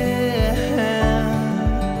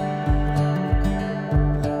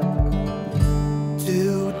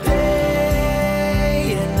 Today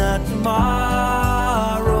and not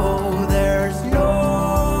tomorrow, there's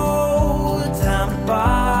no time to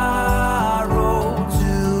borrow.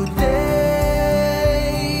 Today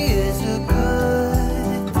is a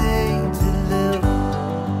good day to live.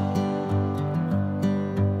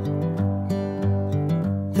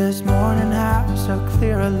 This morning has a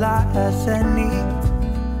clearer light as any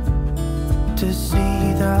to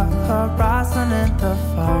see the horizon in the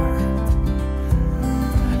far.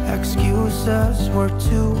 Excuses were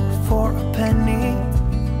 2 for a penny,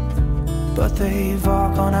 but they've all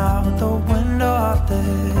gone out the window of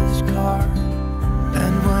this car.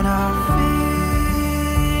 And when I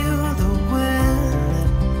feel the wind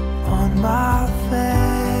on my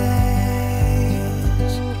face,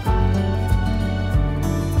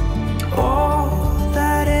 all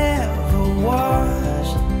that ever was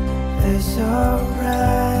is a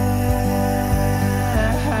wreck.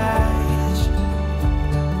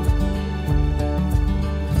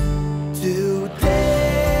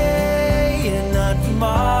 Today and not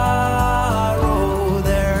tomorrow,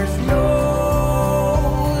 there's no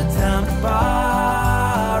time to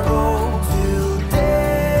borrow. Today,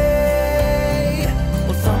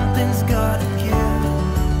 well, something's gotta give.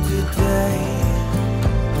 Today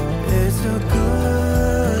is a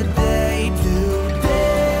good day. Today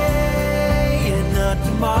and not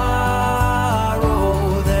tomorrow,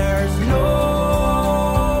 there's no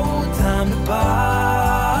time to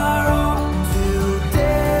borrow.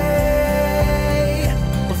 Today,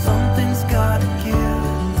 well, something's gotta give.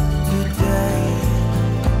 Today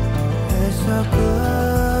is a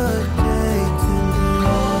good day to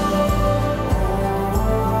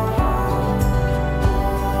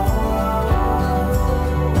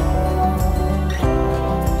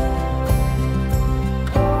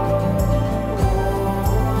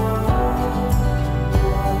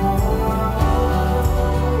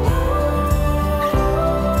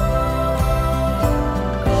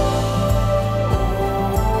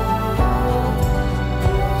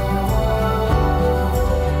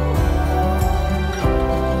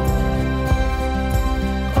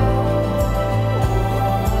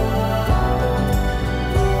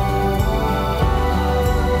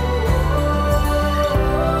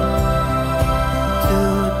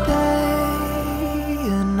today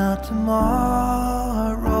and not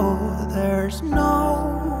tomorrow, there's no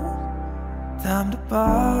time to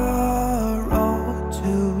borrow.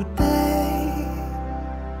 Today,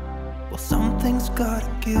 well, something's gotta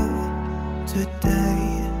give.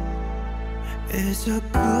 today is a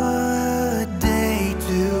good day.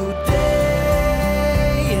 Today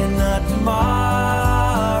and not tomorrow.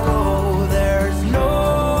 There's no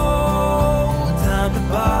time to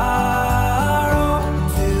borrow.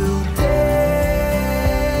 Today,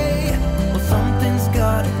 well, something's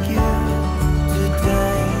gotta give.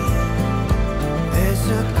 Today is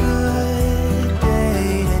a good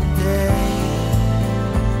day. Today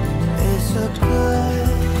is a good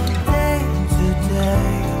day.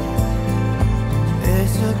 Today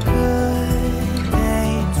is a good day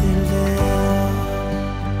to live.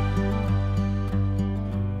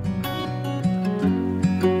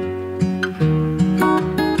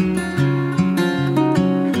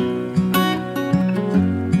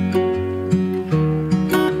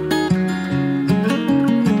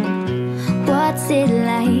 What's it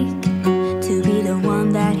like to be the one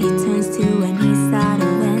that he turns to when he's out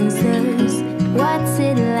of answers? What's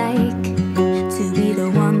it like to be the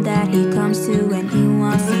one that he comes to when he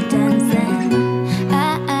wants to dance? And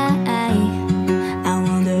I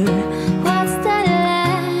wonder what's that like?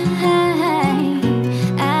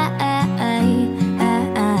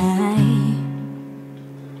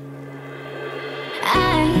 I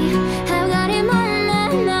have got him on my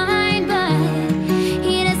mind, but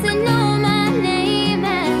he doesn't know my name,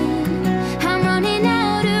 and I'm running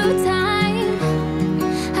out of time.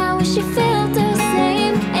 I wish you felt the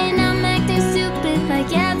same, and I'm acting stupid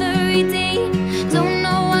like every day. Don't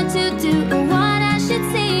know what to do or what I should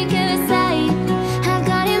say, 'cause I've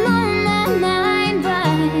got him on my mind,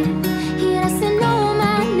 but he doesn't know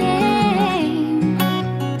my name.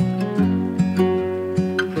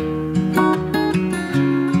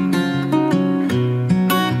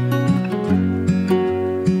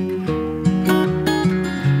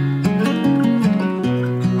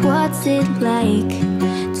 What's it like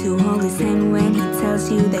to hold his hand when he tells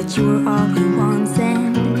you that you're all he wants?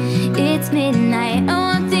 And it's midnight, oh,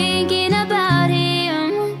 I'm thinking about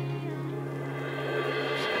him.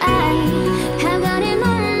 I have got him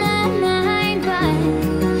on my mind, but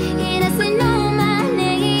he doesn't know my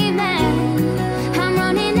name, and I'm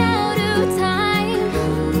running out of time.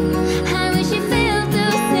 I wish you felt the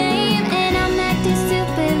same, and I'm acting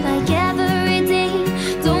stupid like every day.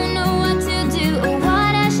 Don't know what to do or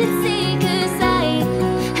what I should say, 'cause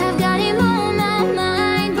I've got him on my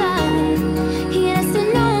mind, but he doesn't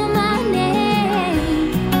know my name.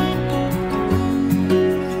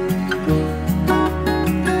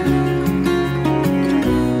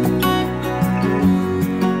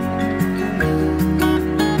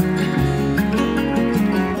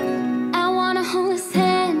 I wanna hold his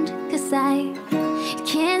hand, 'cause I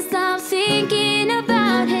can't stop thinking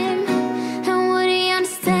about him. And would he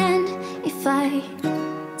understand if I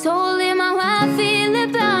told him how I feel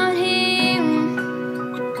about him?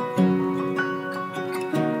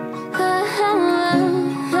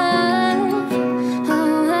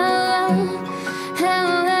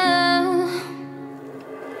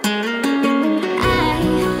 I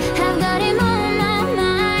have got him on my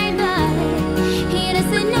mind, but he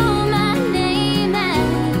doesn't know my name, and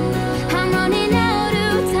I'm running out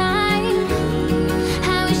of time.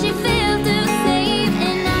 I wish you felt the same,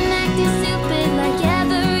 and I'm acting stupid like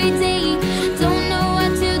every day. Don't know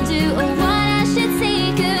what to do or what I should say,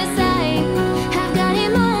 'cause I've got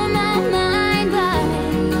him on my mind, but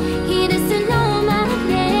he doesn't know my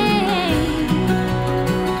name.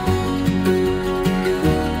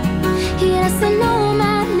 He doesn't know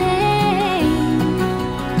my name.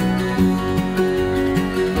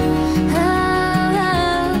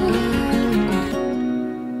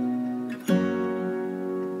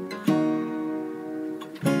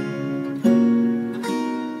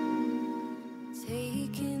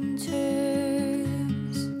 Taking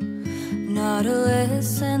turns, not a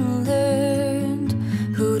lesson learned.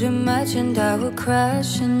 Who'd imagined I would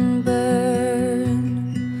crash and burn?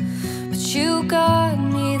 But you got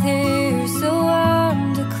me there, so I'm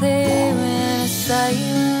declaring a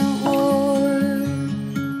silent war.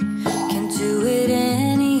 Can't do it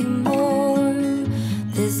anymore.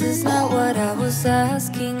 This is not what I was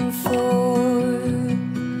asking for.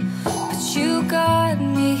 But you got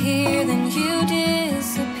me here, then you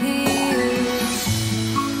disappeared.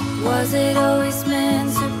 Was it always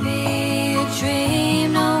meant to be a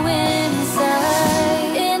dream? Knowing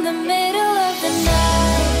inside, in the middle of the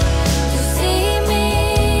night, you see me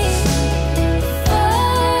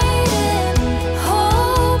fighting,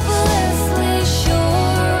 hopelessly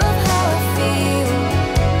sure of how I feel.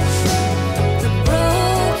 The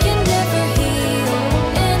broken never heal.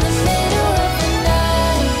 In the middle of the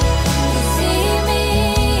night, you see me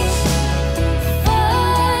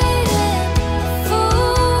fighting,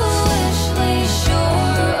 foolishly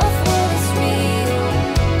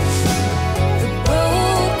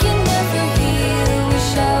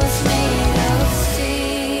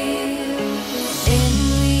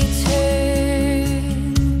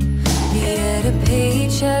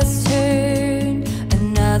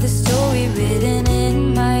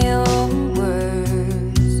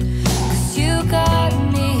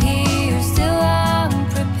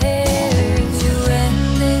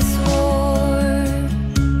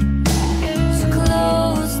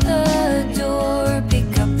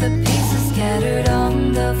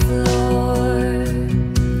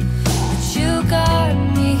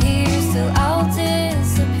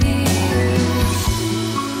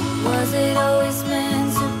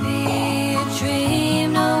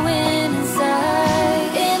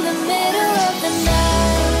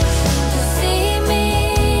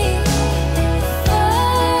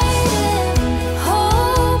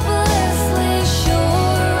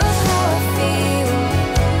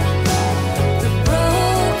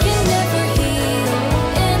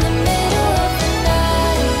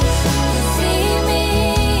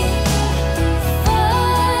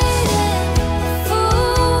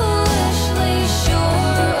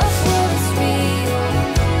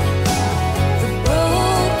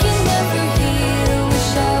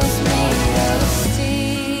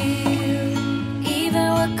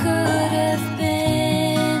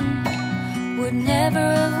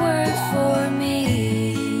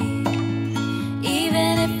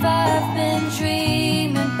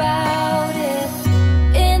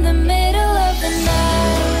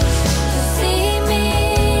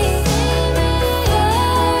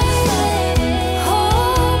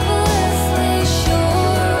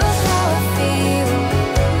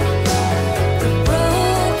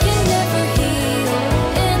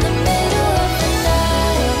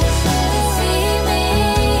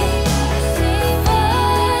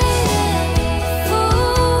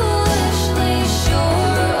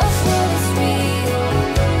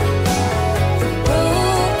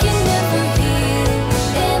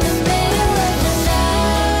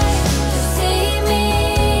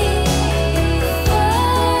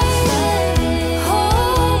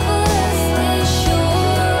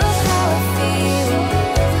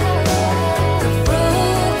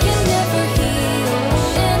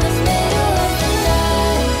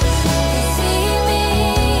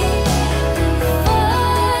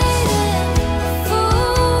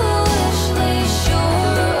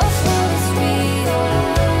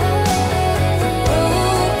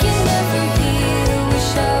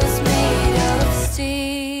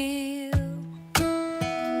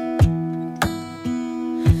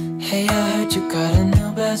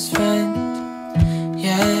best friend.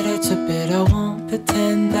 Yeah, it hurts a bit, I won't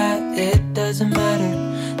pretend that it doesn't matter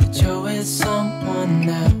that you're with someone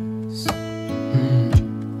else.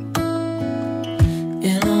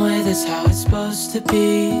 In a way, that's how it's supposed to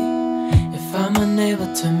be. If I'm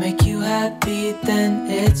unable to make you happy, then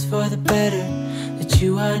it's for the better that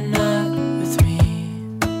you are not with me.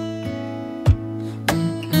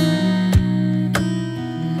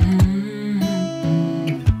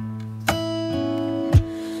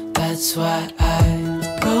 That's why I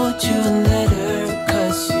wrote you a letter,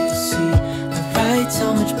 'cause you see, I write so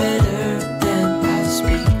much better than I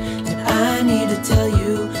speak. And I need to tell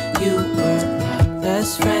you, you were my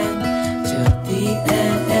best friend till the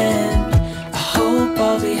end. I hope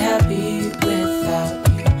I'll be happy without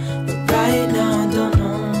you, but right now I don't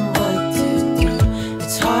know what to do.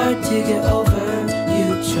 It's hard to get over, you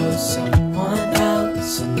chose someone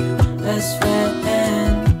else, a new best friend.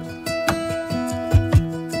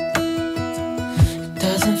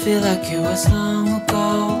 Feel like it was long ago.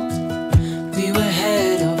 We were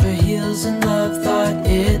head over heels in love, thought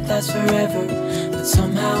it'd last forever, but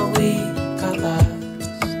somehow we got lost.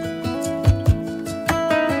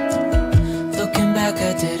 Looking back,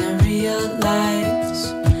 I didn't realize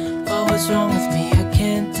what was wrong with me. I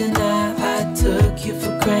can't deny I took you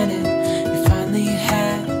for granted. You finally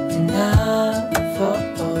had enough.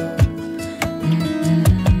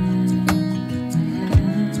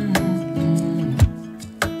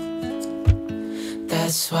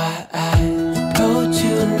 That's why I wrote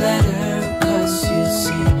you a letter, 'cause you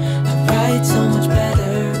see, I write so much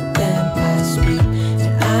better than I speak.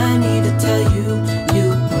 And I need to tell you, you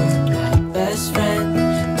were my best friend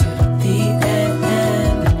till the end.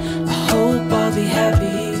 I hope I'll be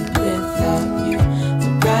happy without you,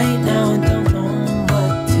 but right now I don't know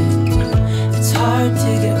what to do. It's hard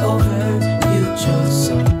to get over, you chose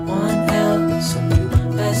someone else, a new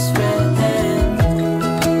best friend.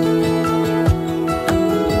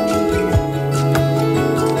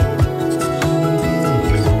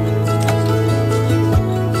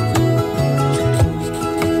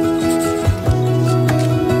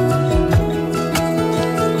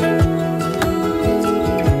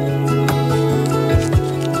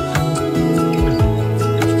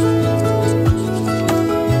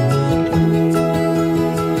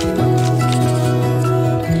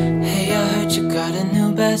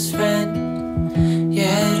 Best friend.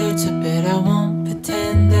 Yeah, it hurts a bit, I won't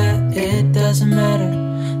pretend that it doesn't matter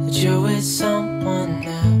that you're with someone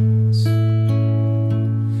else.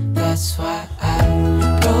 That's why I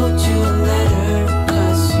wrote you a letter,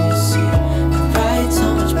 'cause you see, I write so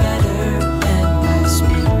much better than I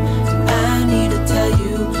speak. And I need to tell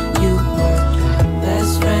you, you were my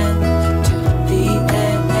best friend till the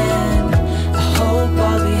end. I hope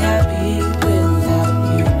I'll be happy without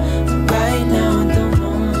you, but right now I don't know.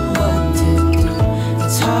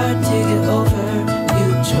 It's hard to get over, you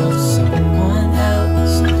chose someone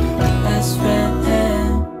else, my best friend.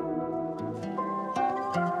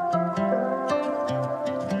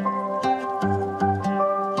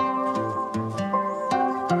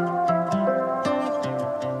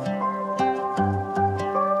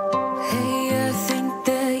 Hey, I think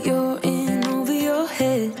that you're in over your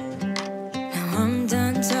head. Now I'm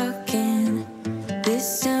done talking. This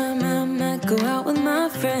time I might go out with my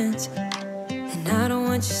friends. I don't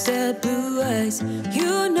want your sad blue eyes.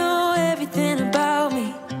 You know everything about me,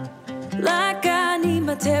 like I need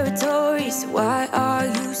my territory. So why are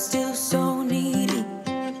you still so needy?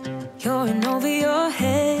 You're in over your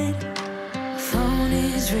head. Phone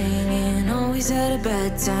is ringing, always at a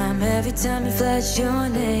bad time. Every time you flash your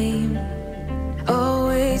name,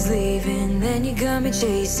 always leaving, then you got me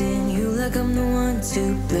chasing you like I'm the one to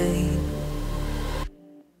blame.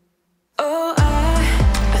 Oh,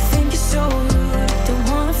 I think you're so rude. Don't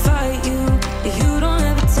wanna fight you, but you don't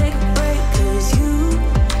ever take a break. 'Cause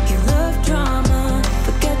you love drama,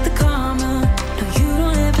 forget the karma. No, you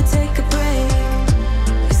don't ever take a break.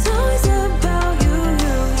 It's always about you,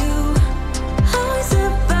 always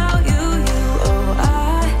about you. Oh,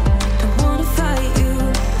 I don't wanna fight you,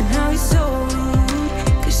 but now you're so rude.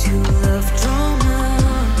 'Cause you love drama.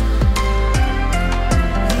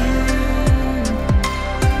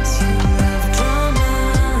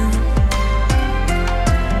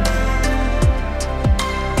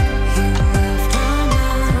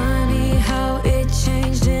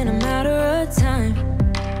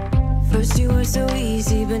 So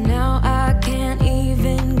easy, but now I can't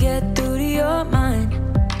even get through to your mind.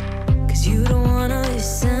 'Cause you don't wanna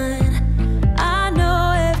listen. I know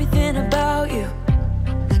everything about you,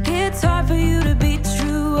 like it's hard for you to be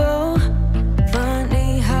true. Oh, funny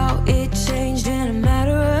how it changed in a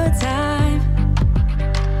matter of time.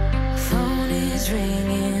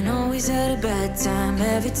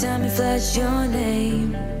 time it flashed your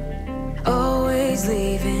name. Always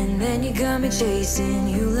leaving, then you got me chasing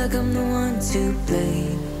you like I'm the one to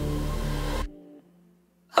blame.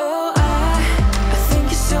 Oh, I think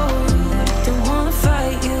you're so rude. Don't wanna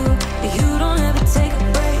fight you, but you don't ever take a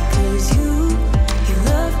break. 'Cause you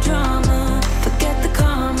love drama, forget the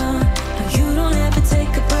karma. No, you don't ever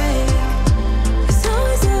take a break. It's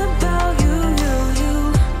always about you,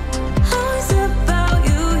 always about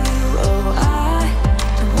you. Oh, I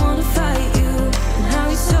don't wanna fight you, and how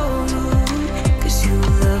you're so rude. 'Cause you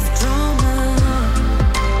love drama.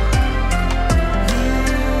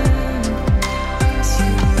 'Cause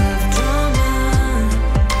you love drama.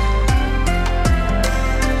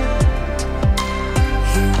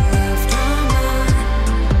 You love drama.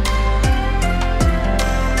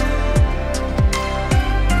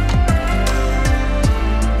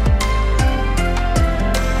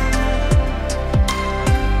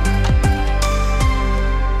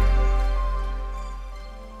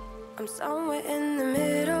 I'm somewhere in the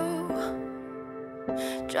middle,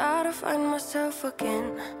 try to find myself again.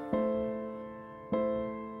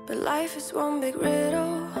 But life is one big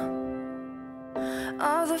riddle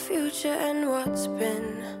of the future and what's been.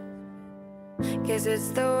 Guess it's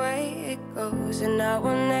the way it goes, and I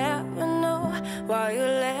will never know why you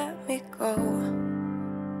let me go.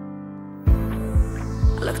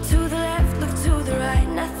 Look to the left, look to the right,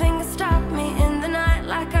 nothing can stop me in the night.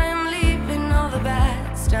 Like I am leaving all the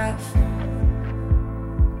bad stuff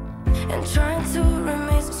and trying to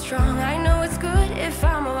remain so strong. I know it's good if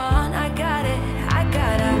I'm alone. I got it, I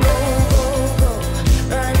gotta go, go, go,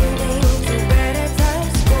 running to better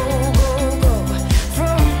times. Go, go, go,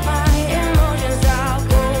 from my emotions I'll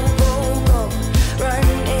go, go, go,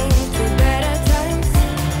 running to better times,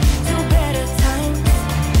 to better times,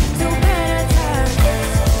 to better times,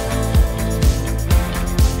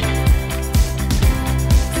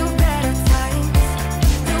 to better times,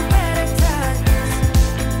 to better times.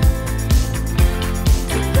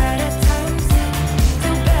 To better times, to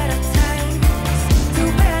better times, to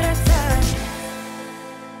better times.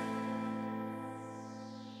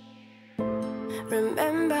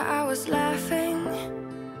 Remember I was laughing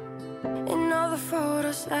in all the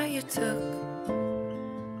photos that you took,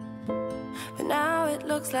 but now it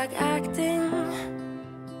looks like acting,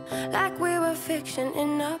 like we were fiction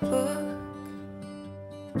in a book.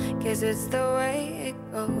 Guess it's the way it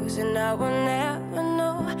goes, and I will never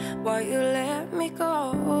know why you let me go.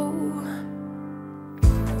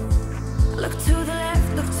 Look to the left,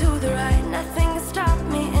 look to the right, nothing can stop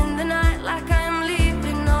me in the night. Like I am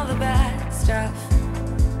leaving all the bad stuff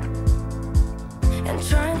and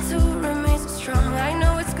trying to remain so strong. I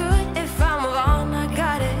know it's good if I'm alone. I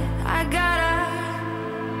got it, I gotta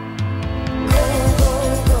go, go,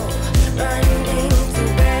 go, running to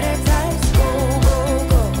better times. Go, go,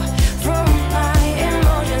 go, from my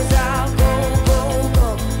emotions I'll go, go, go,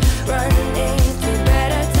 running to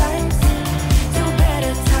better times, to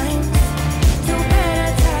better times, to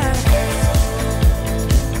better times,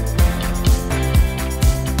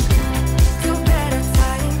 to better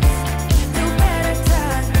times, to better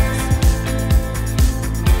times,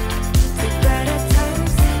 to better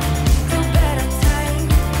times, to better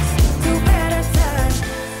times, to better times.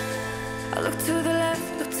 I look to the left,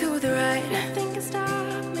 look to the right, nothing can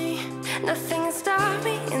stop me, nothing can stop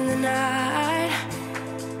me in the night.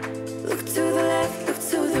 Look to the left, look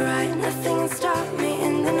to the right, nothing can stop me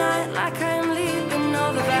in the night. Like I am leaving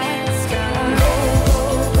all the bad stuff. Go,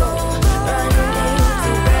 go, go, running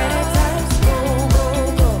to better times. Go, go,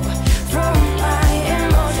 go, from my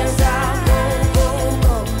emotions I'll go, go,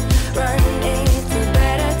 go, running to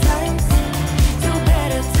better times, to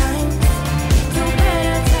better times, to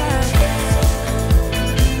better times,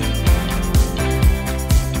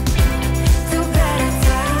 to better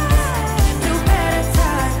times, to better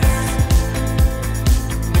times,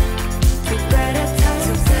 to better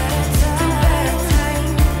times, to better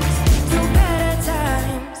times, to better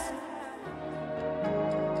times.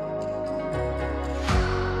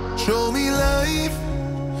 Show me life,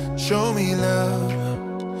 show me love,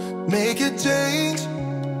 make a change,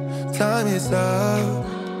 time is up.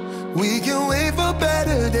 We can wait for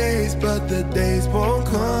better days, but the days won't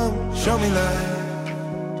come. Show me life,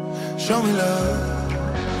 show me love,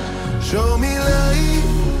 show me life,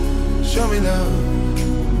 show me love,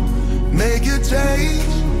 make a change,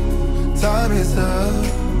 time is up.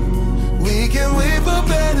 We can wait for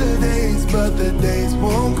better days, but the days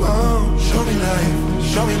won't come. Show me life,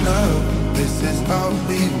 show me love, this is all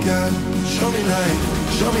we got. Show me life,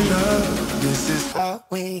 show me love, this is all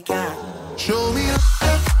we got. Show me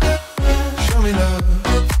love, show me love,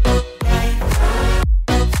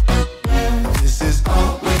 this is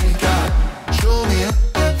all we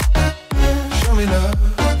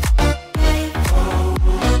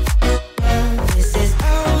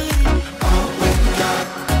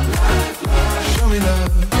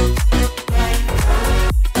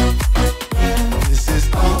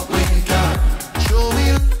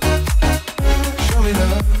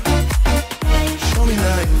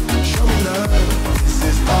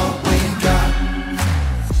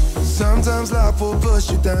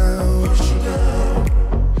push you down,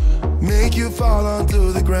 make you fall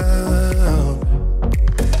onto the ground.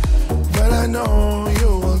 But I know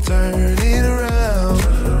you will turn it around.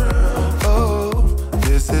 Oh,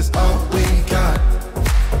 this is all we got,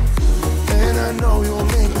 and I know you'll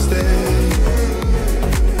make mistakes.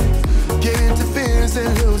 Get interference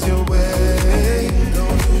and lose your way.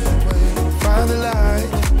 Find the light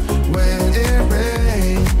when it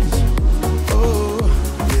rains. Oh,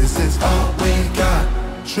 this is all we got.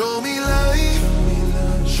 Show me life,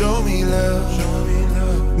 show me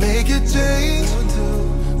love, make a change.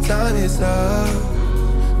 Time is up.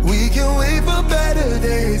 We can wait for better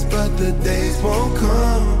days, but the days won't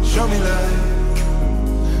come. Show me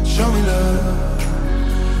life, show me love,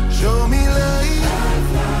 show me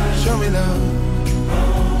life, show me love,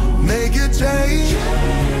 make a change.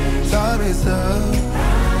 Time is up.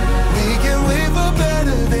 We can wait for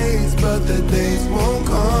better days, but the days won't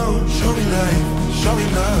come. Show me life, show me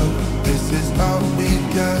love, this is all we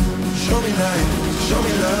got. Show me life, show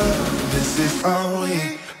me love, this is all we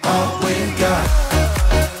got.